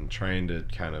progress and trying to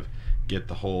kind of get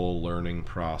the whole learning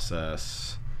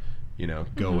process,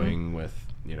 going with,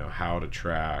 how to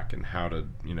track and how to,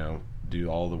 do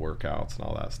all the workouts and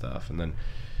all that stuff. And then,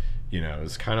 it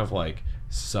was kind of like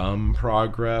some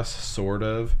progress, sort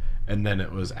of. And then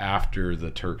it was after the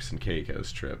Turks and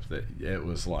Caicos trip that it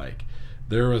was like,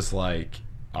 there was like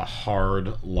a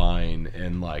hard line,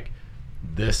 and like,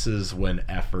 this is when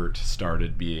effort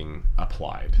started being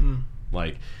applied.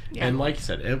 Like, and like you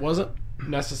said, it wasn't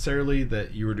necessarily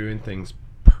that you were doing things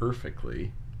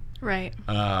perfectly. Right.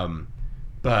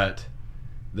 But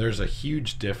there's a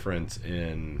huge difference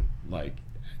in like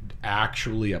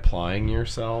actually applying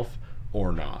yourself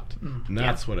or not. And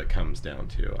that's what it comes down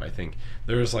to. I think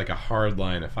there's like a hard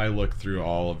line. If I look through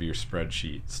all of your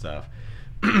spreadsheet stuff,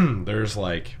 there's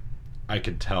like, I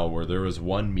could tell where there was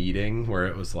one meeting where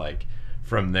it was like,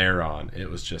 from there on, it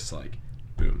was just like,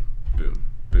 boom, boom,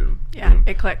 boom. Yeah, boom.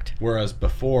 it clicked. Whereas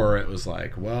before it was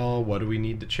like, well, what do we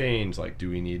need to change? Like, do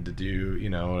we need to do, you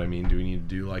know what I mean? Do we need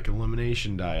to do like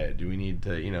elimination diet? Do we need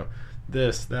to, you know,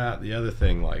 this, that, the other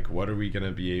thing? Like, what are we going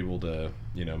to be able to,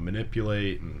 you know,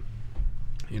 manipulate? And,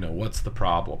 you know, what's the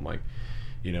problem? Like,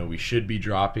 you know, we should be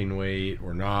dropping weight.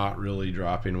 We're not really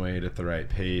dropping weight at the right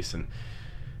pace. And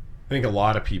I think a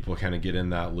lot of people kind of get in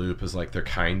that loop as like they're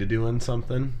kind of doing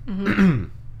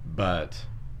something, but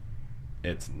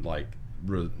it's like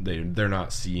they're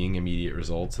not seeing immediate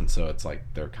results, and so it's like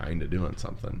they're kind of doing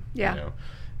something, you know,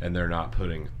 and they're not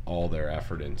putting all their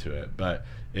effort into it. But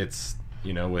it's,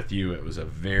 you know, with you, it was a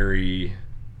very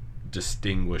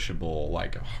distinguishable,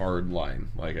 like a hard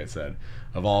line, like I said,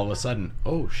 of all of a sudden,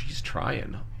 oh, she's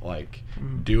trying, like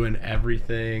doing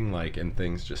everything, like, and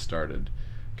things just started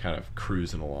kind of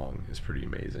cruising along. Is pretty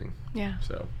amazing. Yeah.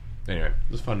 So anyway,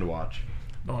 it was fun to watch.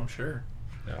 Oh, I'm sure.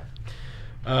 Yeah.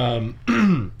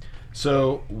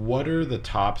 So what are the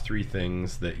top 3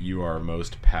 things that you are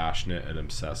most passionate and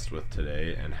obsessed with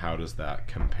today, and how does that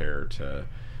compare to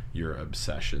your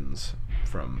obsessions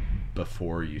from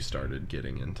before you started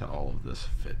getting into all of this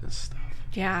fitness stuff?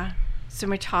 Yeah. So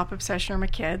my top obsession are my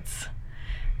kids.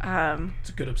 It's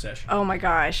a good obsession. Oh my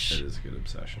gosh. It is a good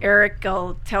obsession. Eric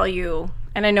will tell you,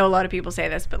 and I know a lot of people say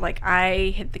this, but like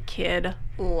I hit the kid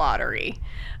lottery.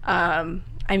 I'm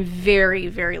very,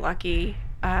 very lucky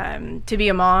to be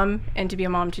a mom, and to be a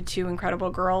mom to 2 incredible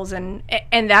girls, and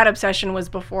that obsession was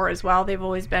before as well. They've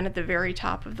always been at the very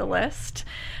top of the list.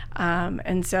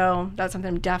 And so that's something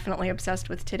I'm definitely obsessed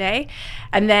with today.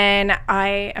 And then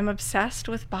I am obsessed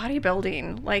with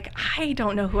bodybuilding. Like, I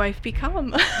don't know who I've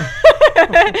become. What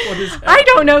is that? I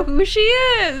don't know who she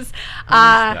is.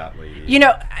 That lady? You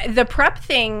know, the prep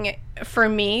thing for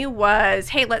me was,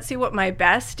 hey, let's see what my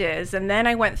best is. And then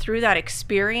I went through that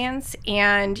experience,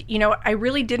 and, you know, I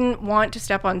really didn't want to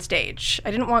step on stage.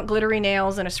 I didn't want glittery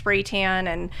nails and a spray tan,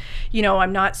 and, you know,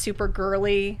 I'm not super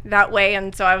girly that way.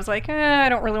 And so I was like, I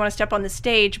don't really want to step on the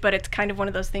stage, but it's kind of one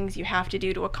of those things you have to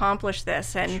do to accomplish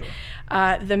this. And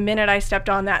the minute I stepped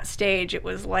on that stage, it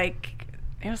was like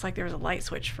there was a light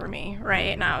switch for me,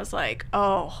 right? And I was like,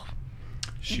 oh,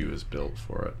 she was built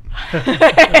for it.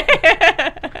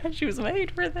 She was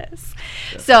made for this.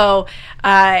 Yeah. So,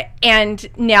 and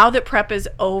now that prep is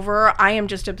over, I am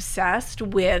just obsessed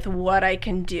with what I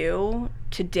can do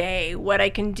today, what I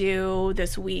can do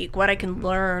this week, what I can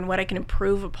learn, what I can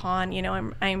improve upon. You know,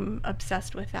 I'm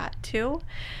obsessed with that too.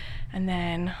 And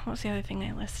then what was the other thing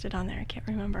I listed on there? I can't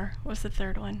remember. What was the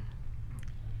third one?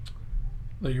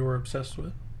 That you were obsessed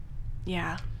with?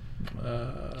 Yeah.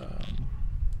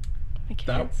 It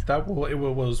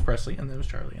was Presley, and then it was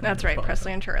Charlie. And that's right,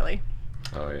 Presley and Charlie.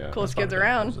 Oh yeah, coolest kids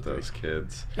around. Those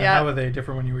kids. And how are they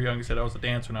different when you were young? You said I was a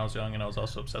dancer when I was young, and I was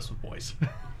also obsessed with boys.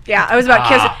 Yeah, I was about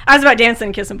kissing. I was about dancing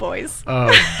and kissing boys.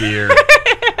 Oh dear.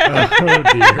 Oh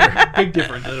dear. Big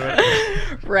difference,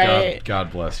 right?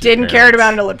 God bless you. Didn't care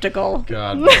about an elliptical.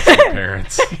 God bless your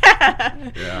parents.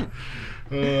 Yeah.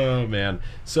 Oh man.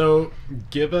 So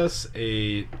give us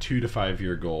a 2 to 5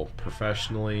 year goal,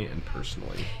 professionally and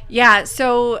personally. Yeah,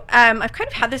 so I've kind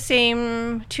of had the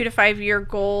same 2 to 5 year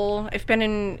goal. I've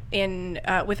been in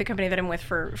with the company that I'm with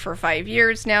for 5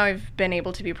 years now. I've been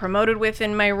able to be promoted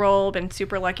within my role, been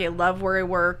super lucky. I love where I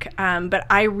work, but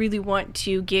I really want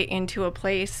to get into a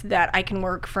place that I can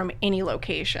work from any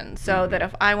location, so that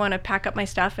if I want to pack up my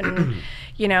stuff and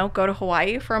you know, go to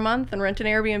Hawaii for a month and rent an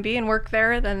Airbnb and work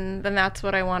there, then that's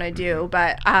what I want to do.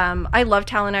 But I love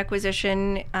talent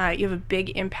acquisition. You have a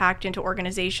big impact into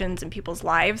organizations and people's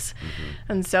lives.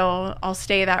 And so I'll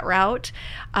stay that route.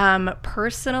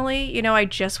 Personally, you know, I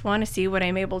just want to see what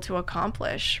I'm able to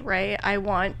accomplish, right? I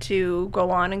want to go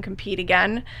on and compete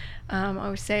again. I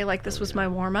always say, like, this was my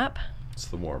warm-up. It's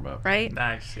the warm-up. Right?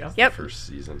 Nice. Yeah. Yep. The first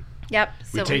season. Yep.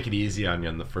 We take it easy on you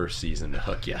in the first season to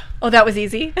hook you. Oh, that was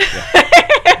easy?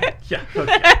 Yeah.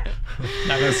 Okay.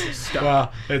 Nice.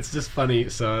 Well, it's just funny.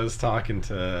 So I was talking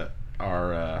to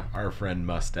our friend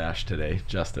Mustache today,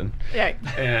 Justin. Yeah.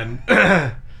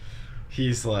 And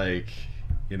he's like,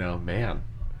 you know, man,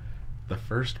 the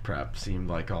first prep seemed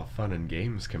like all fun and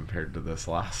games compared to this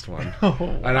last one.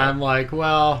 And I'm like,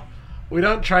 well, we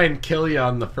don't try and kill you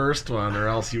on the first one or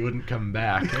else you wouldn't come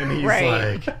back. And he's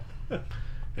like,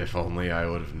 if only I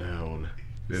would have known.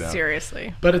 You know?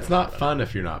 Seriously. But it's not fun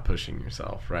if you're not pushing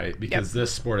yourself, right? Because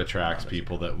this sport attracts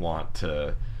people that want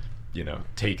to,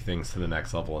 take things to the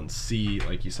next level and see,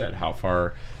 like you said, how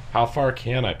far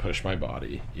can I push my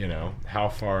body? How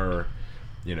far,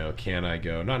 can I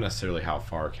go? Not necessarily how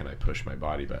far can I push my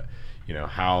body, but,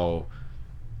 how,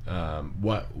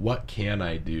 what can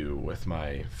I do with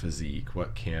my physique?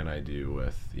 What can I do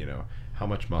with, how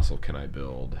much muscle can I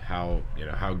build? How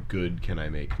good can I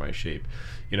make my shape?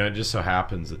 It just so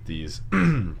happens that these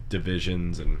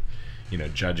divisions and,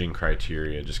 judging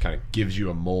criteria just kind of gives you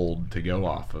a mold to go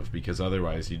off of, because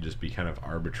otherwise you'd just be kind of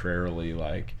arbitrarily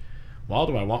like, well,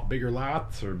 do I want bigger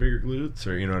lats or bigger glutes,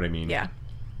 or you know what I mean? Yeah.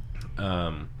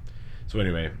 So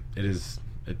anyway,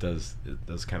 it does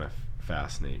kind of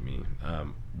fascinate me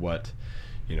what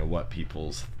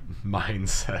people's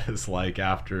mindset is like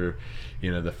after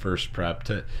the first prep.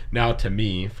 To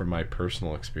me, from my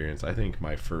personal experience, I think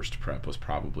my first prep was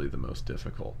probably the most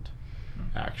difficult,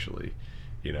 actually.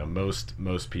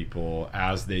 Most people,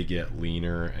 as they get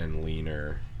leaner and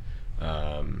leaner,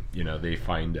 they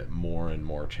find it more and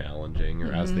more challenging,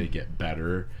 or as they get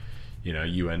better,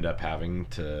 you end up having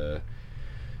to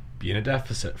be in a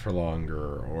deficit for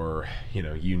longer, or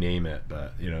you name it.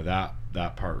 But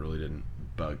that part really didn't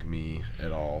bug me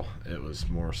at all. It was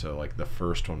more so like the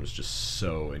first one was just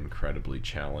so incredibly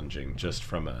challenging, just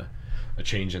from a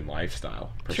change in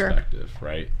lifestyle perspective. Sure.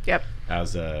 Right? Yep.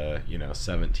 As a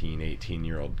 17,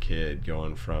 18-year-old kid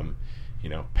going from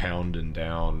pounding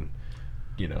down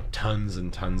tons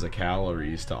and tons of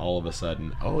calories to all of a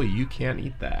sudden, oh, you can't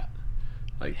eat that.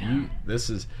 Like,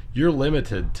 you're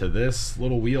limited to this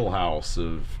little wheelhouse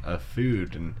of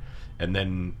food, and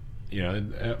then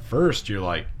at first you're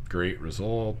like, great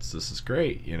results, this is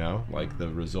great, like the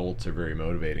results are very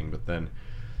motivating, but then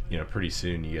pretty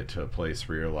soon you get to a place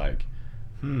where you're like,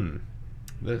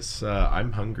 this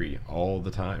I'm hungry all the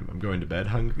time. I'm going to bed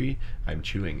hungry. I'm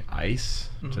chewing ice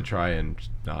to try and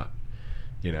not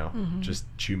just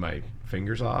chew my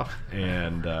fingers off,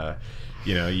 and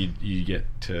you get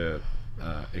to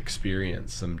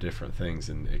experience some different things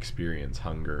and experience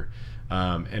hunger,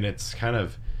 and it's kind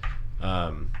of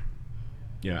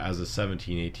as a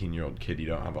 17, 18-year-old kid, you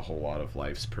don't have a whole lot of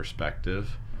life's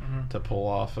perspective to pull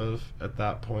off of at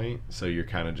that point, so you're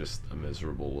kind of just a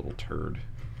miserable little turd,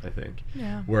 I think.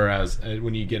 Yeah. Whereas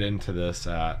when you get into this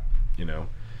at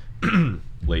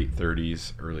late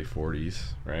 30s, early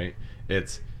 40s, right,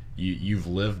 it's you've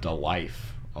lived a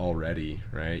life already,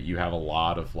 right? You have a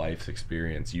lot of life's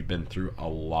experience. You've been through a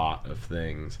lot of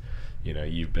things.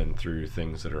 You've been through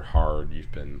things that are hard.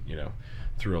 You've been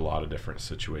through a lot of different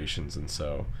situations, and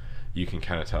so you can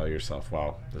kind of tell yourself,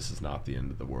 well, this is not the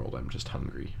end of the world, I'm just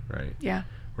hungry, right? Yeah.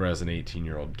 Whereas an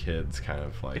 18-year-old kid's kind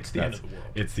of like, it's the end of the world.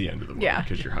 It's the end of the world, yeah,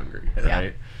 because you're hungry,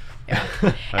 right? Yeah.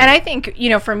 And I think,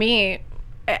 for me,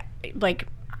 like,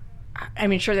 I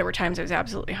mean, sure, there were times I was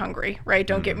absolutely hungry, right?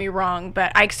 Don't get me wrong,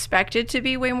 but I expected to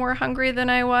be way more hungry than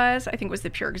I was. I think it was the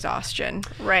pure exhaustion,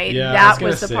 right? Yeah, that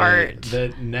was the part.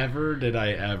 That never did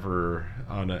I ever,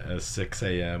 on a 6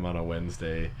 a.m. on a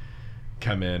Wednesday,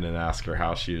 come in and ask her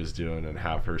how she was doing and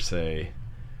have her say,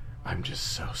 I'm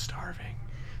just so starving.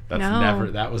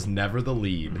 That was never the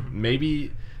lead.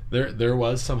 Maybe there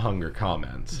was some hunger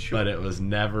comments, sure, but it was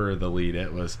never the lead.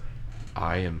 It was,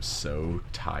 I am so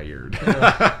tired.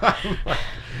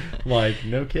 like,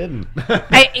 no kidding.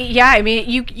 I mean,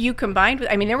 you combined with,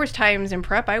 I mean, there was times in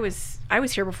prep I was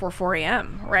here before 4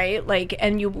 a.m., right? Like,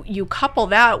 and you couple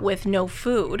that with no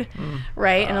food,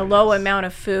 right? And a low amount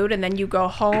of food, and then you go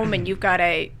home and you've got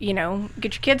to,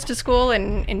 get your kids to school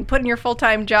and put in your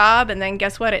full-time job, and then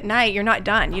guess what? At night, you're not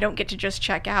done. You don't get to just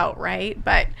check out, right?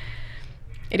 But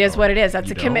it is what it is. That's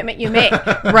the commitment you make.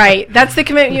 Right. That's the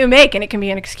commitment you make, and it can be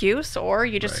an excuse, or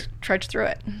you just trudge through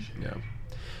it. Yeah.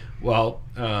 Well,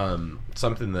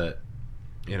 something that,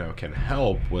 can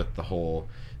help with the whole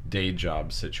day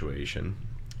job situation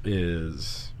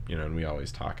is, and we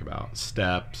always talk about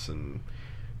steps and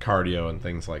cardio and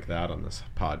things like that on this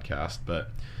podcast,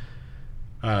 but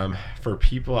for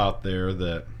people out there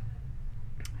that,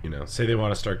 say they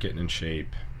want to start getting in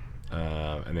shape,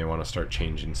 and they want to start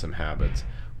changing some habits,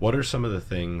 what are some of the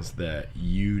things that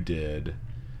you did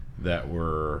that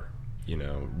were,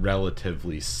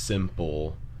 relatively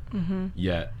simple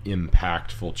yet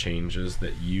impactful changes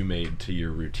that you made to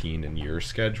your routine and your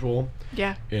schedule,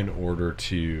 in order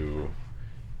to,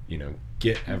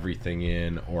 get everything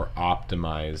in or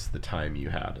optimize the time you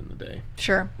had in the day?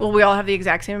 Sure. Well, we all have the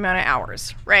exact same amount of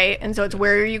hours, right? And so it's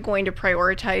where are you going to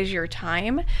prioritize your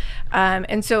time?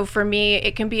 And so for me,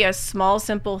 it can be a small,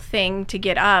 simple thing to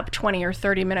get up 20 or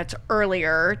 30 minutes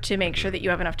earlier to make sure that you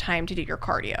have enough time to do your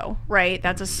cardio, right?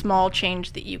 That's a small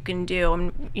change that you can do.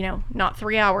 And, you know, not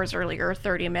 3 hours earlier,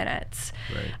 30 minutes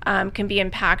can be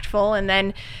impactful. And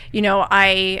then, you know,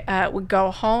 I would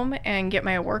go home and get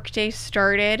my work day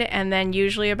started. And then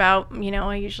usually about, you know,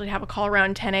 I usually have a call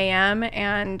around 10 a.m.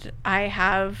 and I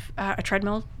have a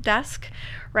treadmill desk,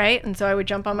 right? And so I would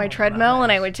jump on my treadmill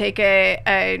and I would take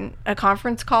a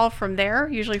conference call from there,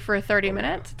 usually for 30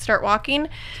 minutes, start walking.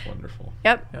 It's wonderful.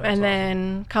 Yep. Yeah, and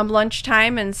then awesome. Come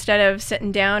lunchtime, instead of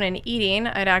sitting down and eating,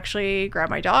 I'd actually grab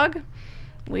my dog.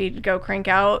 We'd go crank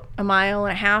out a 1.5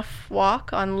 mile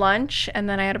walk on lunch, and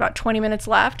then I had about 20 minutes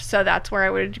left. So that's where I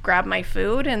would grab my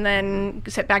food and then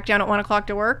sit back down at 1 o'clock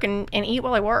to work and eat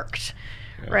while I worked,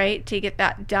 right, to get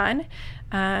that done.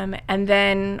 And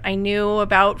then I knew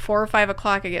about 4 or 5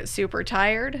 o'clock I get super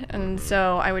tired, and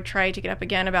so I would try to get up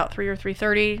again about 3 or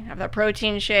 3:30, have that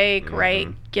protein shake, right,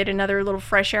 get another little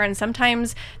fresh air, and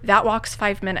sometimes that walk's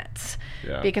 5 minutes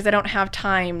because I don't have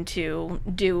time to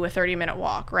do a 30-minute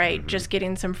walk, right, just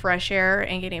getting some fresh air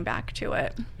and getting back to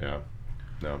it. Yeah.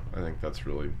 No, I think that's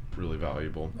really, really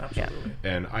valuable. Absolutely.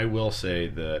 Yeah. And I will say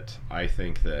that I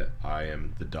think that I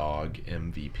am the dog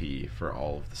MVP for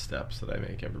all of the steps that I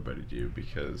make everybody do,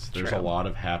 because there's a lot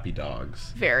of happy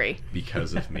dogs. Very.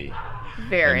 Because of me.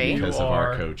 Very. And because of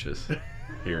our coaches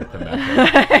here at the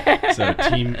Mecca.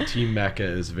 So Team Mecca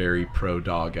is very pro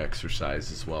dog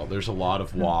exercise as well. There's a lot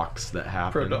of walks that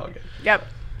happen. Pro dog. Yep,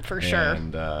 for sure.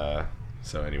 And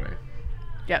so anyway.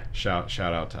 Yep. Shout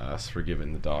out to us for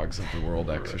giving the dogs of the world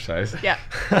exercise. Yeah.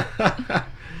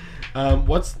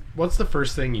 What's the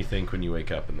first thing you think when you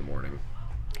wake up in the morning?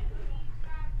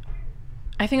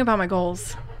 I think about my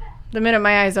goals. The minute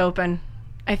my eyes open,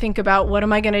 I think about what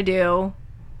am I going to do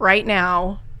right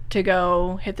now to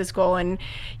go hit this goal. And,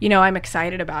 you know, I'm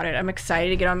excited about it. I'm excited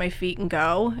to get on my feet and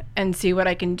go and see what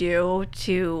I can do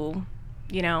to,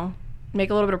 you know, make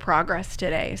a little bit of progress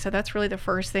today. So that's really the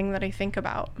first thing that I think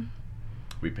about.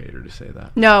 We paid her to say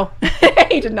that. No,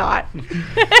 he did not.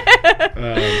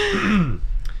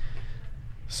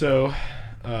 So,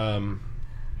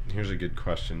 here's a good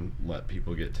question. Let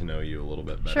people get to know you a little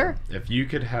bit better. Sure. If you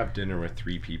could have dinner with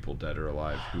 3 people, dead or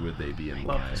alive, who would they be and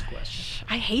why? I love this question.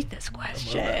 I hate this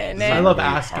question. I love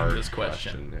asking this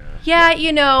question. Yeah,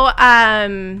 you know,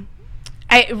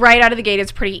 right out of the gate,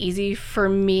 it's pretty easy for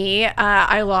me.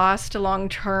 I lost a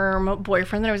long-term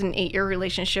boyfriend that I was in an 8-year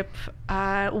relationship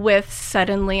with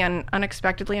suddenly and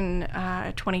unexpectedly in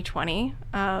 2020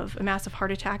 of a massive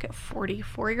heart attack at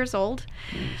 44 years old,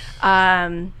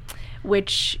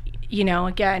 which, you know,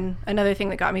 again, another thing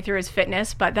that got me through is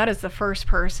fitness, but that is the first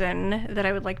person that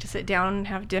I would like to sit down and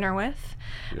have dinner with.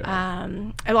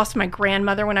 Yeah. I lost my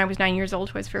grandmother when I was 9 years old,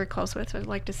 who I was very close with, so I'd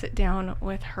like to sit down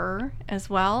with her as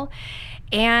well.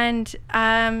 And,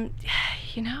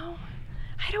 you know,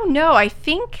 I don't know. I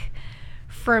think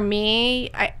for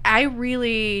me, I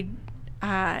really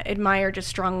admire just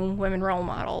strong women role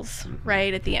models,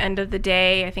 right? At the end of the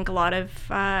day, I think a lot of,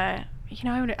 you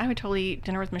know, I would totally eat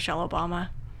dinner with Michelle Obama.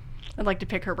 I'd like to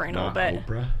pick her brain a little bit.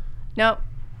 Oprah? Nope,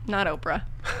 not Oprah.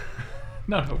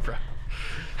 Not Oprah.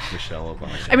 Michelle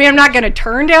Obama. I mean, I'm not going to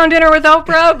turn down dinner with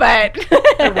Oprah, but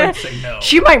I wouldn't say no.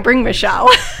 She might bring Michelle.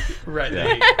 Right.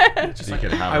 Yeah. It's just like,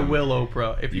 could have I him, will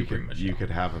Oprah if you bring Michelle. You could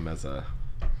have him as a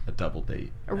double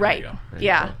date. Right. There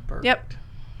Yeah. Perfect. Yep.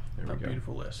 There we A go.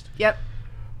 beautiful list. Yep.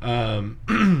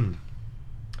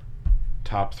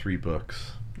 Top 3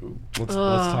 books. Let's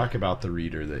talk about the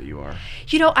reader that you are.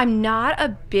 You know, I'm not a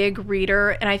big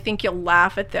reader, and I think you'll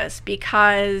laugh at this,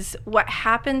 because what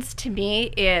happens to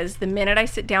me is the minute I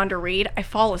sit down to read, I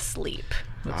fall asleep.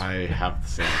 I have the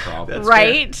same problem. That's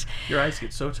right? Fair. Your eyes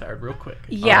get so tired real quick.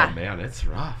 Yeah. Oh, man, it's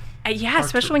rough. Yeah,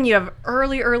 especially when you have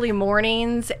early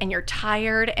mornings and you're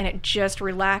tired, and it just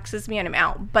relaxes me and I'm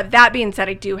out. But that being said,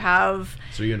 I do have...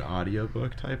 So you're an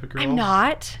audiobook type of girl? I'm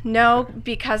not. No,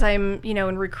 because I'm, you know,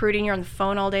 in recruiting, you're on the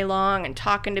phone all day long and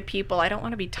talking to people. I don't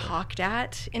want to be talked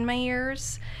at in my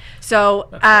ears. So,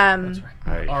 That's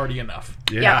right. Already enough.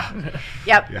 Yeah.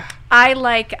 Yep. Yeah. I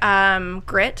like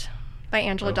Grit by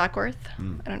Angela Duckworth.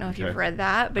 I don't know if you've read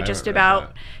that, but just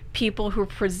about people who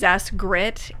possess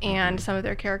grit and some of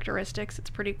their characteristics. It's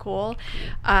pretty cool.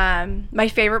 My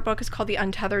favorite book is called The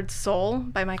Untethered Soul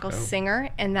by Michael Singer,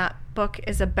 and that book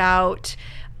is about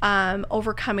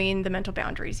overcoming the mental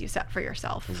boundaries you set for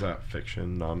yourself. Is that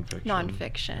fiction, nonfiction?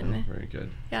 Nonfiction. Oh, very good.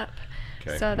 Yep.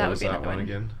 Okay. So that would be that another one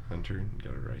again. Hunter,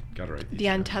 got to write these The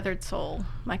down. Untethered Soul,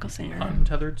 Michael Singer.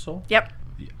 Untethered Soul? Yep.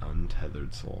 The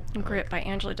Untethered Soul. Grit by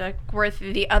Angela Duckworth.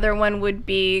 The other one would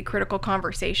be Critical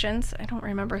Conversations. I don't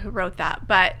remember who wrote that,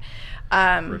 but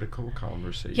Critical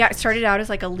Conversations. yeah, it started out as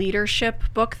like a leadership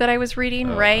book that I was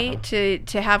reading, right? To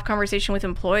have conversation with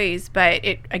employees, but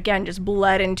it again just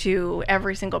bled into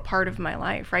every single part of my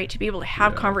life, right? To be able to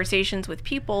have conversations with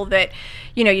people that,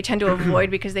 you know, you tend to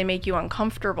avoid because they make you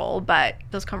uncomfortable, but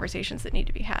those conversations that need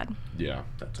to be had. Yeah,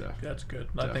 That's good.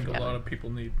 Definitely. I think a lot of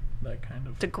people need that kind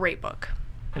of It's a great book.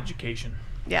 education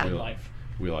Yeah. in life.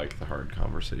 We like the hard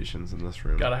conversations in this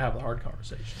room. Gotta have the hard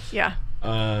conversations. Yeah.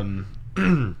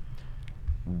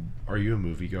 Are you a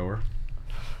moviegoer?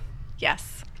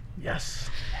 Yes. Yes.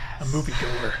 A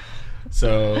moviegoer.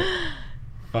 So,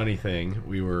 funny thing,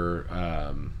 we were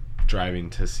driving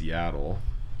to Seattle,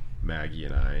 Maggie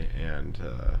and I, and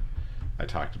I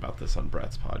talked about this on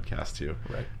Brett's podcast too.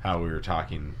 Right. How we were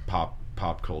talking pop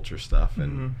culture stuff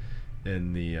and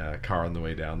in the car on the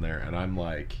way down there, and I'm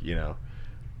like, you know,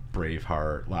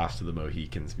 Braveheart, Last of the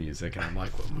Mohicans music, and I'm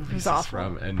like, what movie is this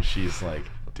from? And she's like,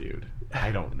 dude,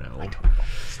 I don't know.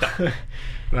 Stop.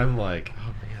 And I'm like,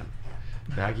 oh man,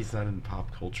 Maggie's not in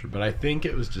pop culture, but I think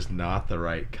it was just not the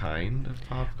right kind of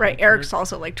pop culture. Right. Eric's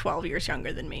also like 12 years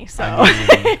younger than me, so.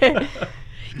 I mean,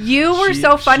 you were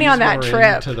so funny on that she's trip.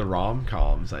 more into the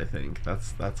rom-coms, I think.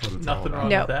 That's what it's all Nothing about. wrong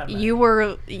No, with that, man.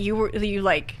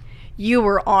 you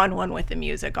were on one with the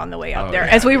music on the way up there.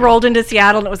 yeah, As we rolled into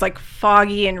Seattle, and it was like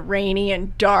foggy and rainy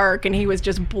and dark, and he was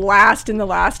just blasting the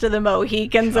Last of the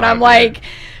Mohicans, and I'm like,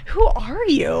 who are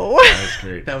you? That was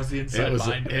great. That was the inside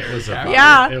mind. It was a vibe.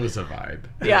 Yeah. It was a vibe.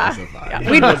 Yeah. It was a vibe.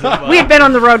 Yeah. We'd been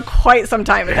on the road quite some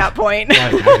time at that point. Like,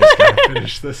 I just gotta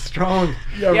finish this strong.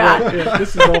 Yeah, Yeah. right. Yeah,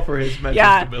 this is all for his mental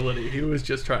Yeah. stability. He was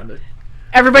just trying to.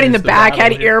 Everybody in the Finish the back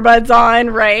had battle here. earbuds on,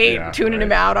 right? Yeah, Tuning right.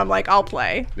 him out. I'm like, I'll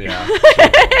play. Yeah.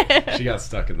 She got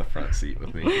stuck in the front seat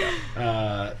with me.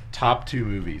 Top 2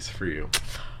 movies for you.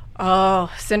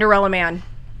 Oh, Cinderella Man.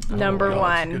 Number God,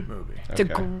 one. It's a good movie. It's a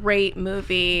Okay. great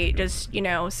movie. Just, you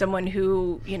know, someone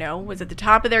who, you know, was at the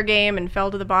top of their game and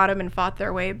fell to the bottom and fought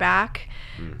their way back.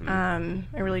 I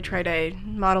really try to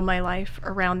model my life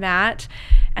around that.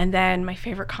 And then my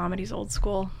favorite comedy is Old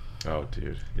School. Oh,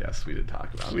 dude. Yes, we did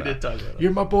talk about that. We did talk about it.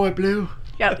 You're my boy, Blue.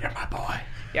 Yep. You're my boy.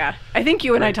 Yeah. I think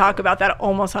you and I talk about that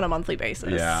almost on a monthly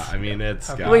basis. Yeah, I mean,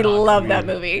 it's got We to love be- that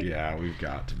movie. Yeah, we've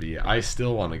got to be. I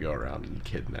still want to go around and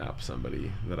kidnap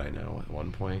somebody that I know at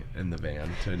one point in the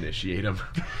van to initiate them.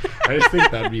 I just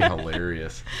think that'd be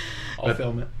hilarious. I'll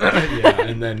film it. Yeah,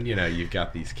 and then, you know, you've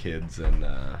got these kids and,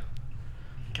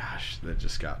 gosh, that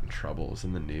just got in trouble. It was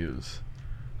in the news.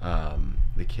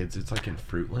 The kids, it's like in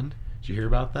Fruitland. Did you hear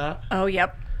about that? Oh,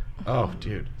 yep. Oh,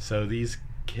 dude. So these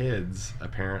kids,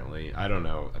 apparently, I don't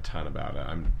know a ton about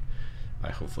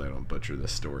it. Hopefully I don't butcher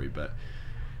this story, but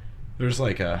there's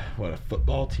like a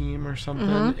football team or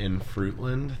something in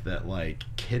Fruitland that like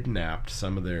kidnapped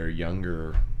some of their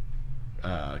younger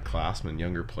classmen,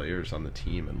 younger players on the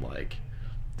team, and like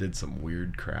did some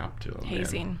weird crap to them.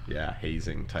 Hazing. Man. Yeah,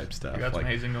 hazing type stuff. You got some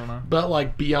like, hazing going on? but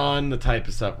like beyond the type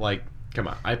of stuff, like, come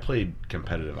on, I played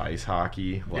competitive ice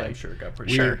hockey. Like, Yeah, I'm sure it got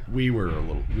pretty we were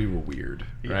weird,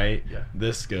 Yeah, right? yeah.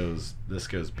 This goes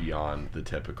beyond the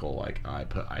typical, like, I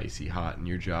put icy hot in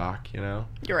your jock, you know?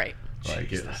 You're right. Like,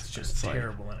 Jeez, that's just it's like,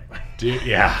 terrible anyway. dude,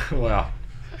 yeah, well,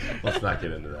 let's not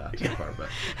get into that too far,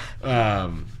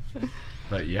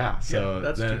 but yeah, so Yeah,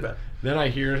 that's too bad. then I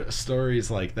hear stories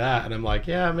like that, and I'm like,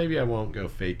 yeah, maybe I won't go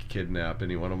fake kidnap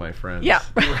any one of my friends. Yeah.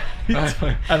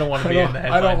 I don't want to be in the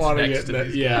headlines. I don't want to next get to in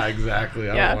these the, yeah, guys. exactly.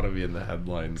 I Yeah. don't want to be in the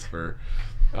headlines for,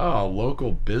 oh,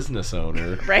 local business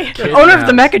owner. Right. kidnaps- Owner of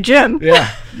the Mecca Gym. Yeah,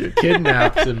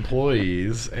 kidnaps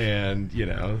employees and, you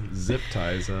know, zip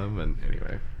ties them, and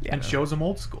anyway. And shows them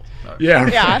Old School. No, Yeah,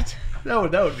 Yeah. right. that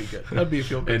would be good. That'd be a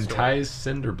feel good And story. ties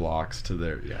cinder blocks to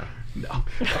their, yeah. No.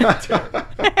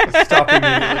 Stop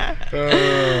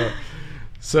immediately.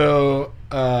 So,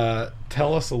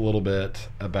 tell us a little bit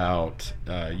about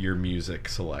your music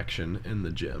selection in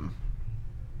the gym.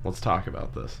 Let's talk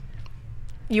about this.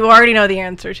 You already know the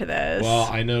answer to this. Well,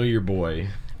 I know your boy.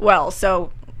 Well,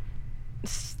 so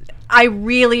I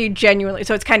really genuinely,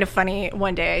 so it's kind of funny.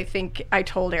 One day I think I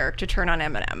told Eric to turn on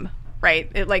Eminem,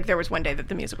 right? Like there was one day that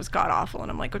the music was god awful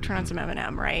and I'm like, go turn on some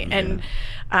Eminem, right? And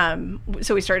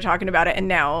so we started talking about it, and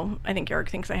now I think Eric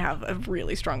thinks I have a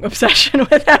really strong obsession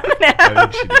with Eminem. I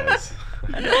think she does.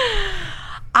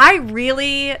 I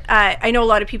really, I know a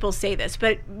lot of people say this,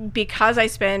 but because I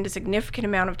spend a significant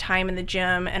amount of time in the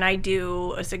gym and I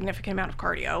do a significant amount of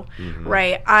cardio,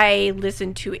 right, I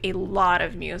listen to a lot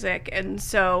of music. And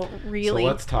so really... So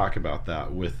let's talk about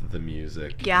that with the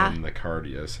music and the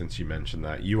cardio, since you mentioned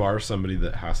that. You are somebody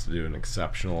that has to do an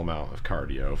exceptional amount of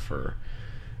cardio for,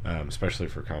 especially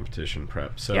for competition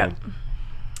prep. So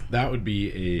that would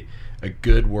be a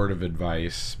good word of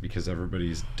advice, because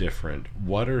everybody's different.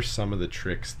 What are some of the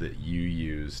tricks that you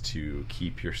use to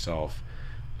keep yourself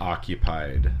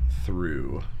occupied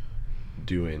through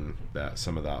doing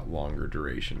some of that longer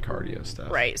duration cardio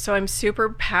stuff? Right. So I'm super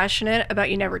passionate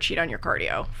about you never cheat on your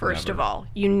cardio. First of all,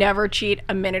 you never cheat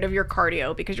a minute of your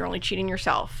cardio, because you're only cheating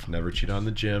yourself. Never cheat on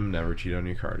the gym, never cheat on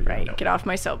your cardio. Right. Get off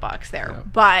my soapbox there.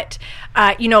 But,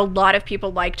 a lot of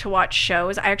people like to watch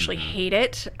shows. I actually hate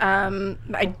it.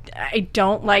 I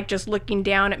don't like just looking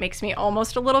down. It makes me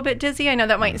almost a little bit dizzy. I know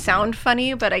that might sound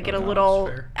funny, but I get a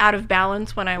little out of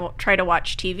balance when I try to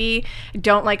watch TV. I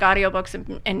don't like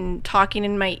audiobooks and talking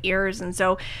in my ears. And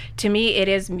so to me, it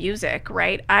is music,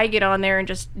 right? I get on there and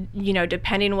just,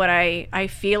 depending what I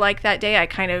feel like that day, I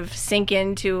kind of sink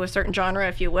into a certain genre,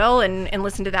 if you will, and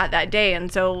listen to that day.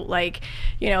 And so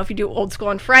if you do old school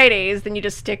on Fridays, then you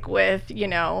just stick with,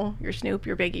 your Snoop,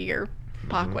 your Biggie, your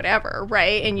Pac, whatever,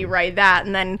 right? And you ride that.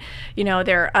 And then,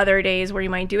 there are other days where you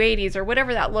might do 80s or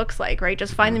whatever that looks like, right?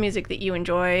 Just find the music that you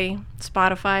enjoy.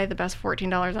 Spotify, the best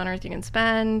 $14 on earth you can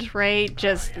spend, right?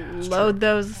 Just load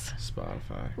those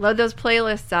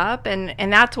playlists up,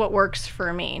 and that's what works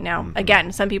for me. Now,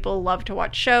 again, some people love to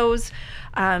watch shows.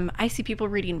 I see people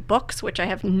reading books, which I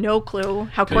have no clue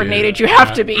how coordinated you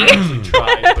have to be.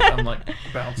 Try, but I'm like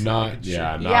bouncing. Not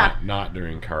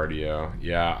during cardio.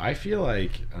 Yeah, I feel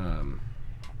like,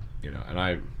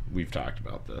 and we've talked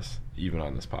about this even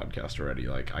on this podcast already.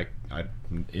 Like I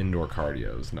indoor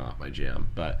cardio is not my jam,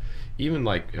 but even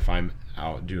like if I'm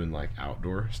out doing like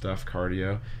outdoor stuff,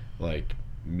 cardio, like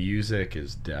music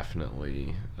is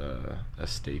definitely a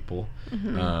staple.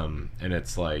 And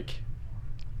it's like,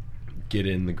 get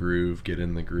in the groove,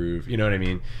 you know what I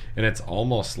mean? And it's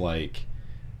almost like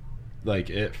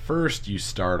at first you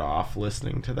start off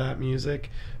listening to that music,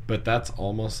 but that's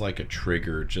almost like a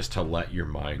trigger just to let your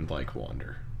mind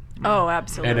wander. Oh,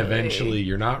 absolutely. And eventually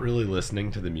you're not really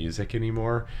listening to the music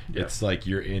anymore. It's like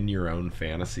you're in your own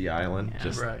fantasy island.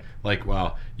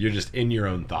 You're just in your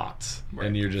own thoughts.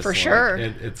 And you're just sure.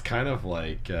 It's kind of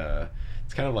like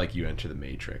you enter the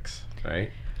Matrix,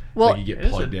 right? Well, you get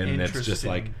plugged in and it's just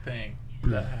like thing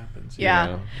that happens.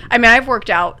 Yeah. I mean, I've worked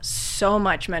out so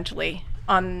much mentally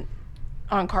on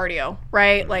cardio,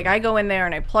 right? Like I go in there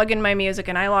and I plug in my music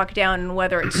and I lock down, and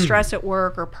whether it's stress at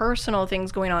work or personal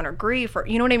things going on or grief or,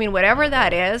 you know what I mean? Whatever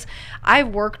that is, I've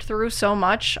worked through so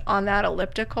much on that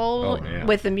elliptical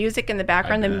with the music in the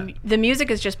background. The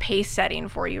music is just pace setting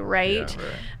for you, right?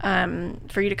 Yeah, right.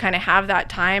 For you to kind of have that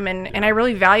time. And I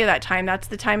really value that time. That's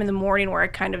the time in the morning where I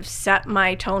kind of set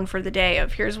my tone for the day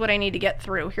of here's what I need to get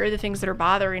through. Here are the things that are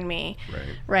bothering me,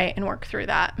 right? And work through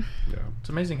that. Yeah. It's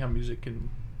amazing how music can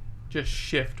just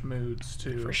shift moods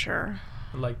too. For sure.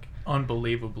 Like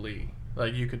unbelievably.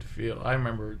 Like you could feel. I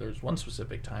remember there was one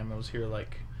specific time I was here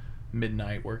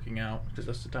midnight working out, because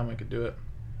that's the time I could do it.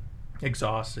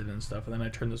 Exhausted and stuff, and then I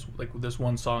turned this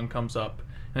one song comes up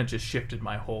and it just shifted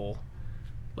my whole.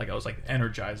 I was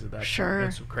energized at that. Sure.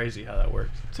 It's crazy how that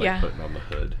works. It's like putting on the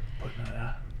hood.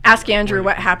 Ask Andrew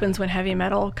what happens when heavy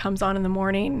metal comes on in the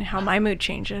morning. How my mood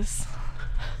changes.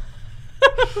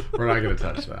 We're not going to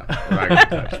touch that. We're not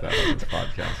going to touch that on this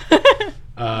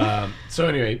podcast. So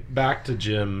anyway, back to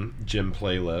gym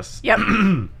playlists. Yep.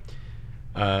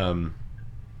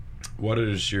 What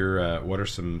are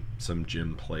some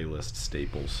gym playlist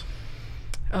staples?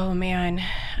 Oh man,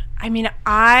 I mean,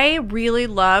 I really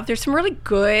love. There's some really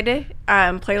good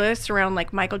playlists around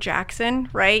Michael Jackson,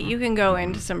 right? You can go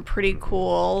into some pretty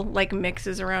cool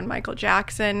mixes around Michael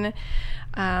Jackson.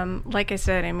 Like I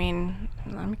said, I mean,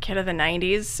 I'm a kid of the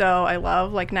 90s, so I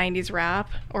love 90s rap,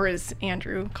 or as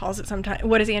Andrew calls it sometimes.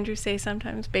 What does Andrew say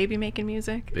sometimes? Baby making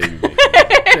music? Baby making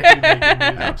music.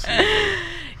 Absolutely.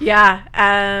 Yeah.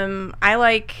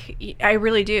 I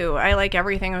really do. I like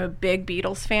everything. I'm a big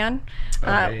Beatles fan,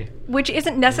 which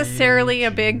isn't necessarily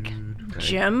a big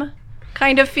gym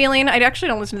kind of feeling. I actually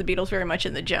don't listen to the Beatles very much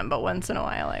in the gym, but once in a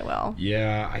while I will.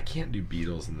 Yeah, I can't do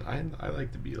Beatles, and I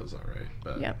like the Beatles all right,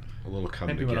 but a little come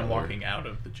maybe together. When I'm walking out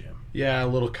of the gym. Yeah, a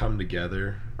little come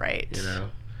together. Right. You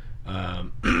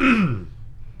know?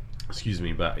 Excuse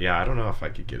me, but yeah, I don't know if I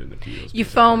could get into Beatles. You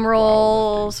foam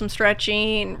roll, some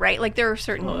stretching, right? There are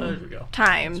certain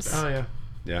times. Oh, yeah.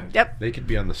 Yeah. Yep. They could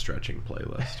be on the stretching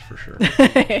playlist for sure.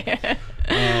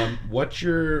 What's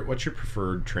your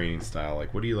preferred training style?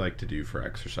 Like, what do you like to do for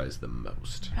exercise the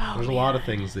most? There's a lot of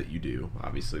things that you do.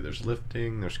 Obviously, there's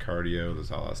lifting, there's cardio,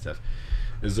 there's all that stuff.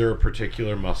 Is there a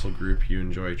particular muscle group you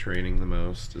enjoy training the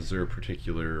most? Is there a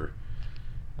particular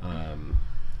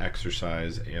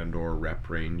exercise and or rep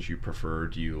range you prefer?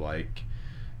 Do you like,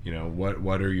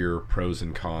 what are your pros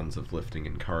and cons of lifting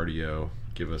and cardio?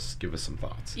 Give us some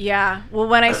thoughts. Yeah. Well,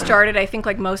 when I started, I think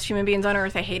like most human beings on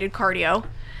earth, I hated cardio.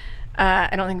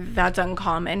 I don't think that's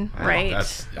uncommon,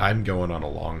 right? I'm going on a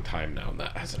long time now, and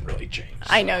that hasn't really changed.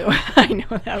 So. I know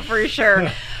that for sure.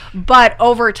 But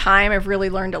over time, I've really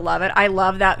learned to love it. I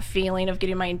love that feeling of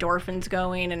getting my endorphins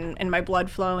going and my blood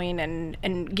flowing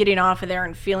and getting off of there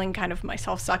and feeling kind of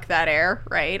myself suck that air,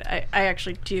 right? I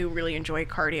actually do really enjoy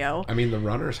cardio. I mean, the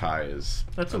runner's high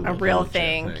that's a real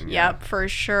thing. Yeah. Yep, for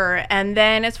sure. And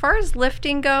then as far as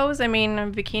lifting goes, I mean, I'm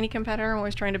a bikini competitor. I'm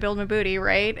always trying to build my booty,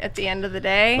 right? At the end of the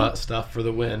day. Butt stuff for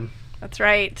the win. That's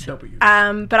right. W.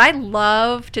 But I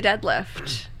love to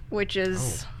deadlift, which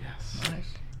is... Nice.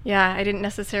 Yeah, I didn't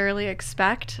necessarily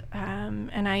expect,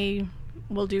 and I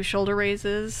will do shoulder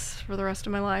raises for the rest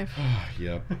of my life.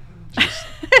 Yep. Just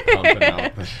pumping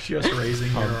out. Just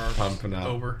raising your arms. Pumping out.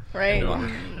 Over. Right.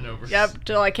 And over. Yep,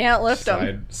 till I can't lift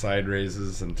them. Side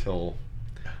raises until...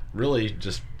 Really,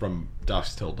 just from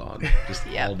dusk till dawn, just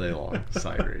all day long,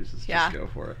 side raises. Just go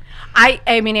for it.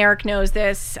 I mean, Eric knows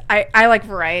this. I like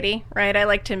variety, right? I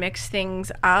like to mix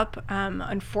things up.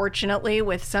 Unfortunately,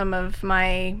 with some of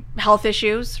my health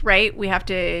issues, right, we have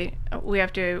to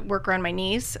work around my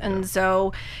knees, and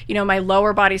so my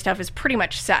lower body stuff is pretty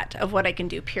much set of what I can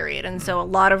do. Period. And so a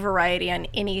lot of variety on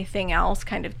anything else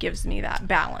kind of gives me that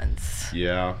balance.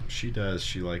 Yeah, she does.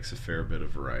 She likes a fair bit of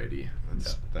variety.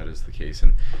 That is the case,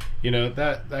 and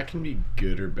that can be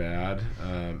good or bad.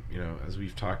 As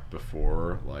we've talked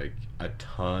before, like a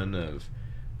ton of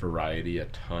variety, a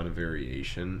ton of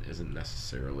variation isn't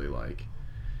necessarily like,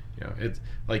 it's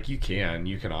like you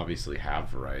can obviously have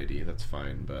variety, that's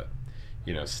fine, but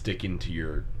sticking to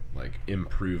your like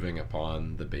improving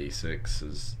upon the basics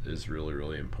is really,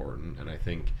 really important. And I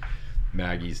think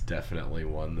Maggie's definitely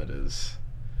one that is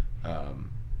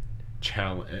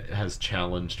has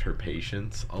challenged her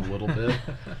patience a little bit.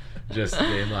 Just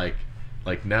being like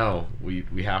no,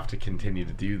 we have to continue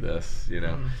to do this,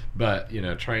 but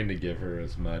trying to give her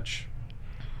as much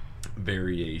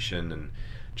variation and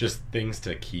just things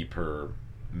to keep her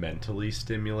mentally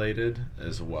stimulated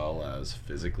as well as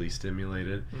physically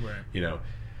stimulated. Right.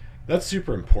 That's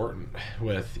super important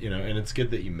with, and it's good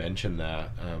that you mentioned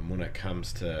that when it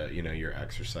comes to, your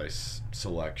exercise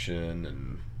selection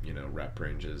and, rep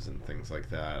ranges and things like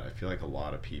that. I feel like a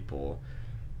lot of people,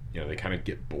 they kind of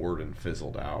get bored and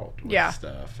fizzled out with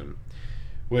stuff. And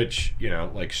which,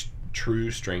 like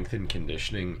true strength and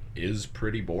conditioning is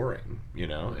pretty boring.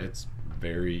 It's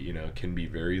very, can be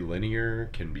very linear,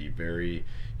 can be very,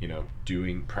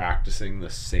 practicing the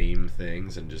same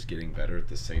things and just getting better at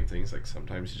the same things. Like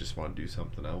sometimes you just want to do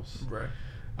something else. Right.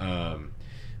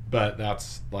 But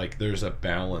that's like, there's a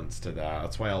balance to that.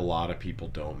 That's why a lot of people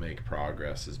don't make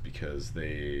progress, is because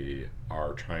they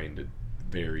are trying to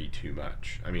vary too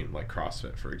much. I mean, like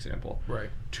CrossFit, for example. Right.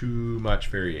 Too much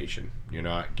variation. You're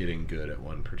not getting good at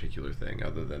one particular thing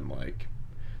other than like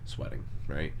sweating,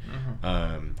 right?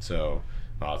 Mm-hmm. So,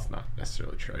 well, it's not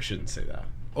necessarily true. I shouldn't say that.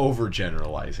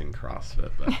 Overgeneralizing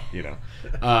CrossFit,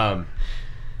 but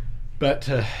but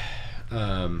to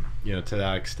to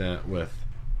that extent with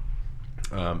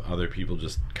other people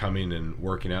just coming and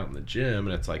working out in the gym,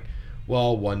 and it's like,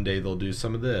 well, one day they'll do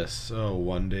some of this,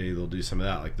 one day they'll do some of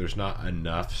that. Like there's not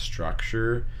enough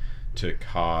structure to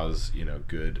cause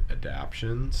good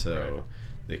adaption, so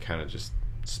they kind of just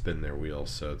spin their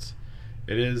wheels. So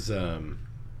it is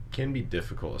can be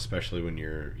difficult, especially when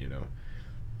you're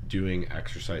doing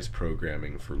exercise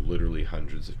programming for literally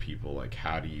hundreds of people. Like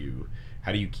how do you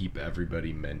keep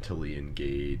everybody mentally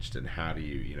engaged, and how do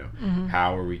you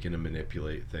how are we going to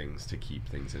manipulate things to keep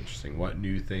things interesting? What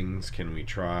new things can we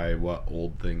try? What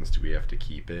old things do we have to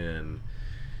keep in?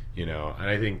 And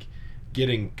I think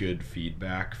getting good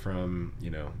feedback from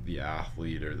the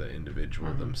athlete or the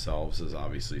individual themselves is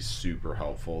obviously super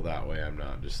helpful. That way I'm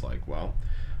not just like, well,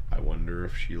 I wonder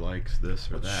if she likes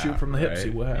this or that. Shoot from the hip, see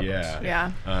what happens.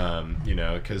 Yeah.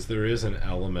 Because there is an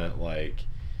element like,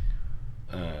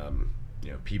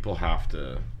 people have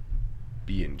to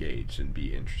be engaged and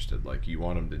be interested. Like you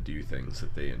want them to do things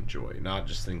that they enjoy, not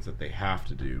just things that they have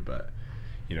to do, but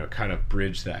kind of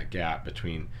bridge that gap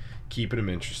between keeping them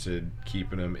interested,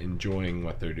 keeping them enjoying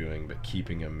what they're doing, but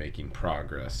keeping them making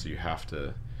progress. So you have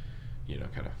to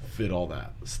kind of fit all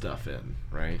that stuff in,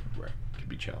 right? Right. Could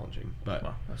be challenging, but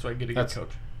that's why I get a good coach.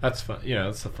 That's fun.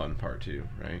 That's the fun part too,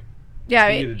 right? Yeah,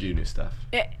 you get to do new stuff.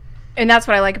 And that's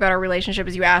what I like about our relationship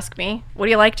is you ask me, what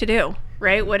do you like to do,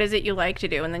 right? What is it you like to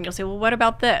do? And then you'll say, well, what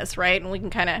about this, right? And we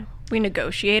can we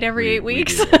negotiate every 8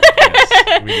 weeks. We do.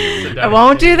 Yes, we do. I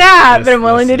won't do that, but I'm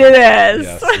willing to do this.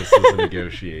 Yes, this is a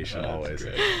negotiation always.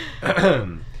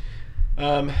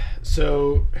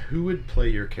 So who would play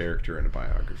your character in a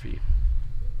biography?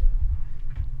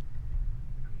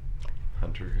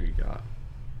 Hunter, who you got?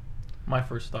 My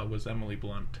first thought was Emily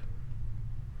Blunt.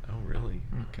 Oh, really?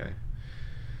 Okay.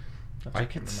 I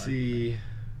could see...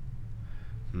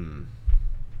 Who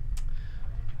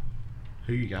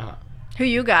you got? Who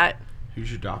you got? Who's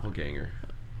your doppelganger?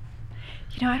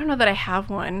 I don't know that I have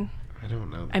one. I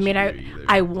don't know. I mean,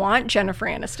 I want Jennifer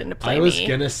Aniston to play me. I was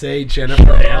going to say Jennifer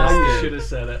Aniston. You should have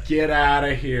said it. Get out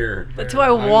of here. That's who I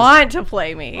want to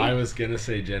play me. I was going to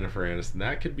say Jennifer Aniston.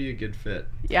 That could be a good fit.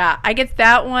 Yeah, I get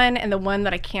that one, and the one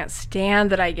that I can't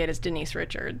stand that I get is Denise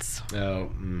Richards.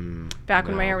 Oh, Back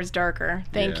when my hair was darker.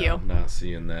 Thank you. I'm not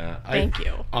seeing that. Thank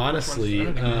you.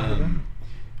 Honestly,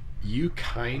 you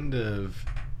kind of...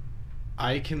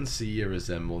 I can see a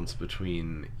resemblance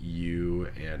between you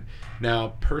and...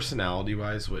 Now,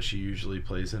 personality-wise, what she usually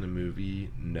plays in a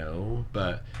movie, no.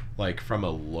 But, from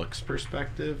a looks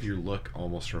perspective, your look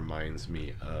almost reminds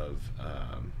me of...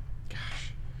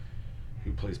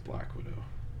 who plays Black Widow?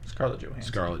 Scarlett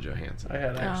Johansson. I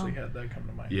had actually had that come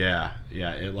to mind. Yeah.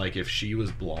 If she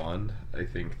was blonde, I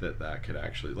think that could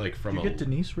actually... from you get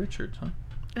Denise Richards, huh?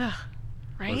 Ugh.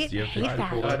 Right? Do you have a picture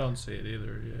pulled up? I don't see it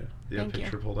either, yeah. Do you have a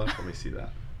picture pulled up? Let me see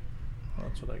that. Well,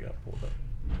 that's what I got pulled up.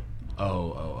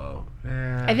 Oh.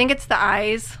 I think it's the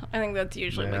eyes. I think that's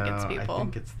usually what gets people. I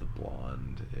think it's the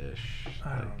blonde-ish.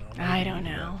 I don't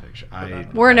know.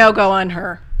 We're no-go on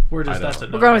her. We're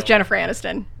going with Jennifer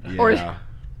Aniston. Yeah. Or,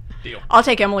 deal. I'll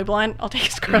take Emily Blunt. I'll take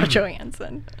Scarlett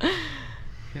Johansson.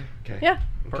 Okay. Yeah.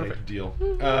 Perfect deal.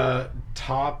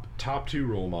 Top 2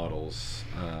 role models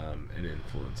and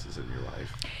influences in your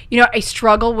life. I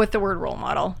struggle with the word role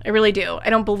model. I really do. I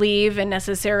don't believe in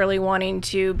necessarily wanting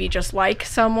to be just like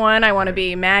someone. I want to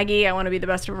be Maggie. I want to be the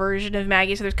best version of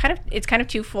Maggie. So it's kind of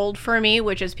twofold for me,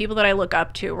 which is people that I look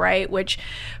up to, right? Which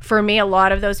for me, a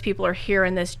lot of those people are here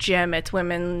in this gym. It's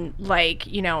women I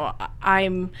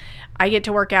get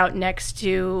to work out next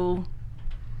to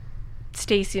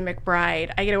Stacey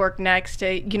McBride. I get to work next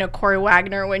to, Corey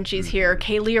Wagner when she's here,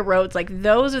 Kaylia Rhodes.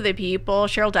 Those are the people,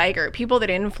 Cheryl Diger, people that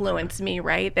influence me,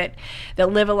 right? That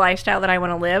live a lifestyle that I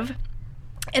want to live.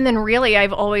 And then really,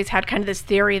 I've always had kind of this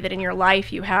theory that in your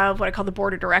life you have what I call the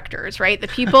board of directors, right? The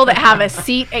people that have a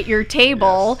seat at your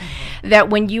table,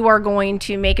 that when you are going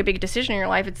to make a big decision in your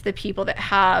life, it's the people that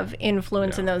have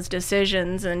influence in those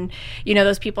decisions. And,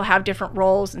 those people have different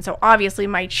roles. And so obviously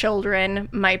my children,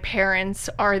 my parents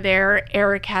are there.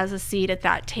 Eric has a seat at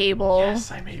that table.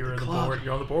 Yes, I made the club.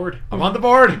 You're on the board. I'm on the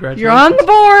board. You're on the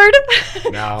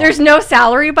board. No. There's no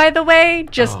salary, by the way.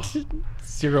 Just...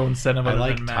 Zero incentive. I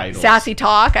like titles. Sassy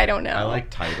talk. I don't know. I like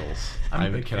titles.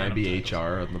 Can I be HR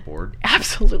on the board?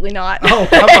 Absolutely not. Oh,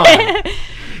 come on.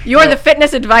 You are the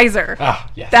fitness advisor.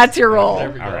 Yes. That's your role. All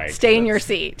right. Stay in your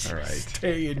seat. All right.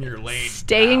 Stay in your lane.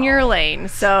 Stay in your lane.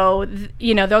 So,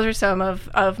 those are some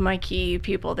of my key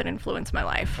people that influence my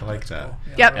life. I like that.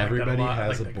 Cool. Yep. Everybody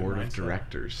has a board of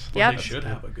directors. Well, they should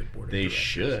have a good board of directors. They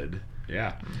should.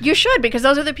 Yeah. You should, because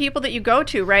those are the people that you go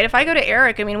to, right? If I go to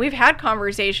Eric, I mean, we've had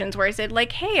conversations where I said,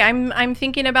 hey, I'm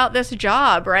thinking about this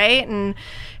job, right? And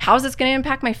how's this going to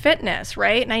impact my fitness,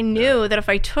 right? And I knew that if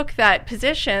I took that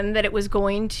position, that it was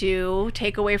going to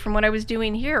take away from what I was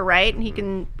doing here, right? And he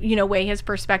can, weigh his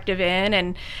perspective in,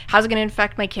 and how's it going to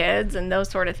affect my kids and those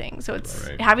sort of things. So it's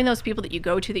having those people that you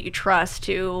go to that you trust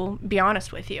to be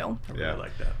honest with you. I really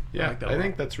like that. Yeah, I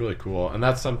think that's really cool. And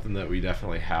that's something that we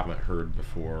definitely haven't heard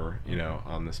before,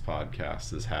 on this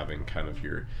podcast, is having kind of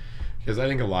because I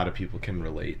think a lot of people can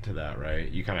relate to that, right?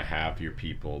 You kind of have your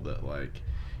people that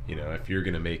if you're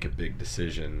going to make a big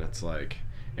decision, it's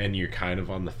and you're kind of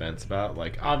on the fence about,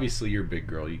 obviously you're a big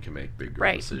girl, you can make big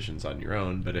girl decisions on your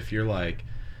own. But if you're I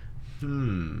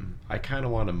kind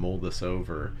of want to mull this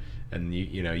over, and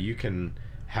you can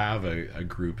have a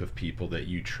group of people that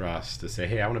you trust to say,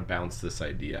 hey, I want to bounce this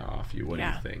idea off you. What do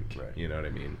you think? Right. You know what I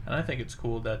mean? And I think it's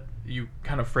cool that you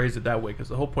kind of phrase it that way, because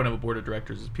the whole point of a board of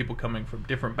directors is people coming from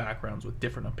different backgrounds with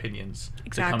different opinions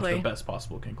to come to the best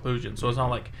possible conclusion. So it's not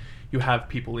like you have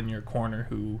people in your corner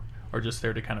who are just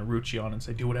there to kind of root you on and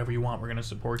say, do whatever you want, we're going to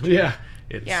support you.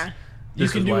 Yeah. You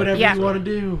can do whatever you want to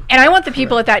do. And I want the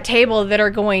people at that table that are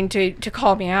going to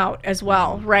call me out as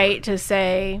well, right? To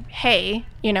say, hey,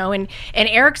 you know, and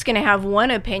Eric's going to have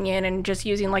one opinion, and just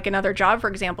using like another job, for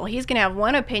example, he's going to have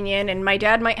one opinion, and my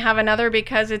dad might have another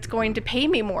because it's going to pay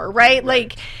me more, right?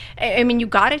 Like, I mean, you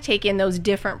got to take in those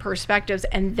different perspectives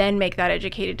and then make that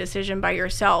educated decision by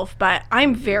yourself. But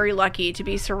I'm very lucky to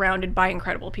be surrounded by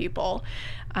incredible people.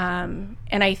 And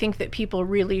I think that people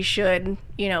really should,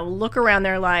 you know, look around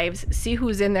their lives, see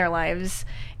who's in their lives,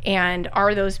 and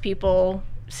are those people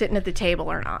sitting at the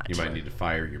table or not. You might need to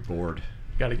fire your board.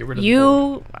 You got to get rid of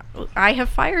the board. I have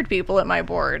fired people at my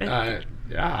board. I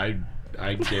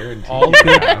guarantee. all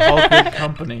good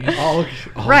company. All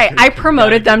right, I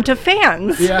promoted them to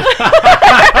fans. Yeah.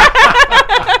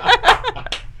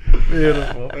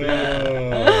 Beautiful.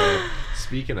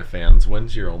 Speaking of fans,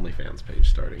 when's your OnlyFans page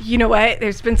starting? You know what?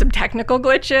 There's been some technical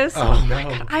glitches. Oh my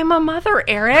God. I'm a mother,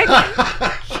 Eric.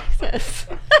 Jesus.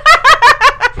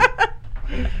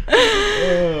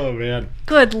 Oh, man.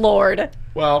 Good Lord.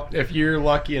 Well, if you're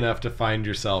lucky enough to find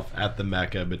yourself at the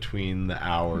Mecca between the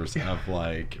hours of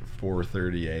like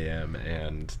 4:30 a.m.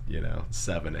 and,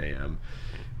 7 a.m.,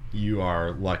 you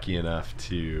are lucky enough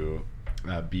to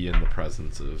be in the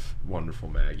presence of wonderful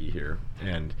Maggie here.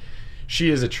 And she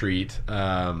is a treat.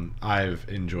 I've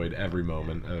enjoyed every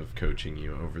moment of coaching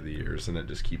you over the years, and it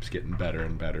just keeps getting better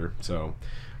and better. So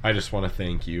I just want to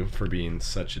thank you for being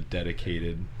such a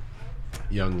dedicated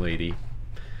young lady.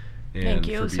 And thank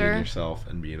you, for being sir. yourself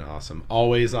and being awesome.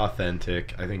 Always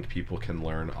authentic. I think people can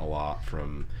learn a lot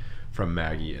from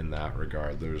Maggie in that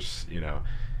regard. There's,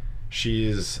 she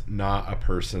is not a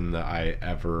person that I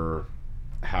ever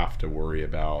have to worry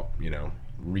about,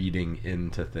 reading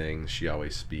into things. She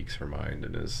always speaks her mind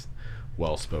and is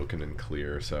well spoken and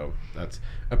clear. So that's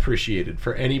appreciated.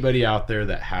 For anybody out there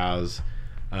that has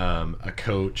a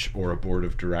coach or a board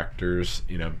of directors,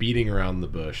 beating around the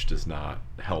bush does not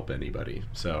help anybody.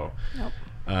 So nope.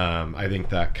 I think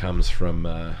that comes from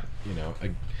a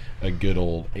good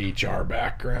old HR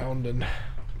background, and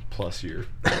plus your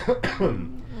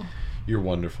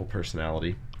wonderful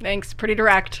personality. Thanks. Pretty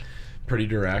direct.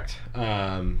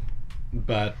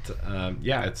 But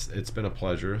it's been a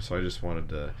pleasure. So I just wanted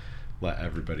to let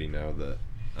everybody know that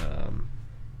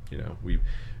we've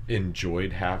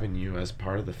enjoyed having you as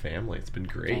part of the family. It's been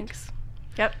great. Thanks.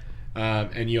 Yep.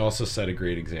 And you also set a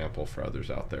great example for others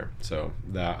out there. So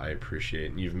that I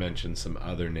appreciate. And you've mentioned some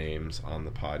other names on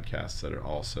the podcast that are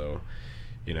also,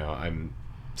 I'm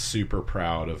super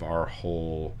proud of our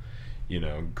whole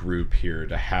group here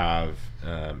to have,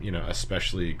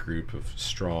 especially a group of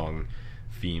strong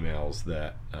females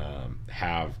that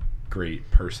have great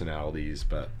personalities,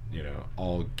 but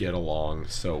all get along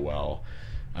so well.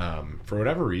 For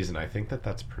whatever reason, I think that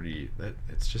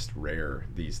it's just rare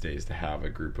these days to have a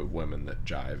group of women that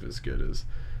jive as good as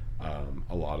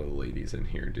a lot of the ladies in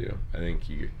here do. I think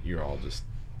you're all just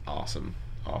awesome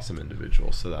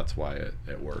individuals, so that's why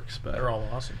it works. But they're all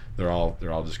awesome. They're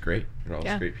all just great. They're all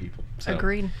just great people. So,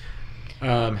 agreed.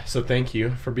 So thank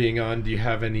you for being on. Do you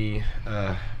have any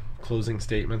closing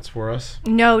statements for us?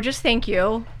 No, just thank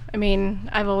you. I mean,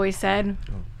 I've always said,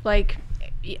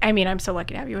 I'm so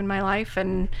lucky to have you in my life,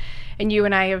 and you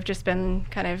and I have just been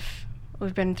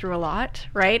we've been through a lot,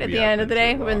 right? At the end of the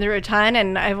day, we've been through a ton,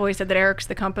 and I've always said that Eric's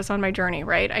the compass on my journey,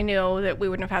 right? I know that we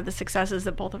wouldn't have had the successes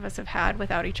that both of us have had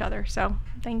without each other. So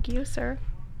thank you, sir.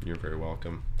 You're very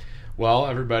welcome. Well,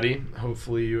 everybody,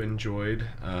 hopefully you enjoyed.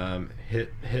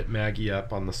 Hit Maggie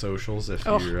up on the socials if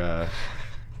you're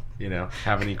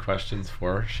have any questions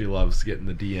for her. She loves getting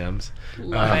the DMs.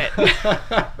 Love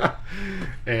it.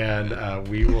 And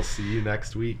we will see you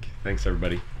next week. Thanks,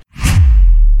 everybody.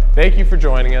 Thank you for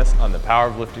joining us on the Power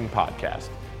of Lifting podcast.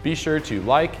 Be sure to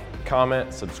like,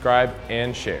 comment, subscribe,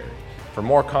 and share. For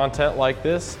more content like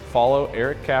this, follow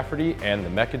Eric Cafferty and the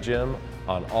Mecca Gym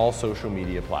on all social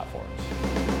media platforms.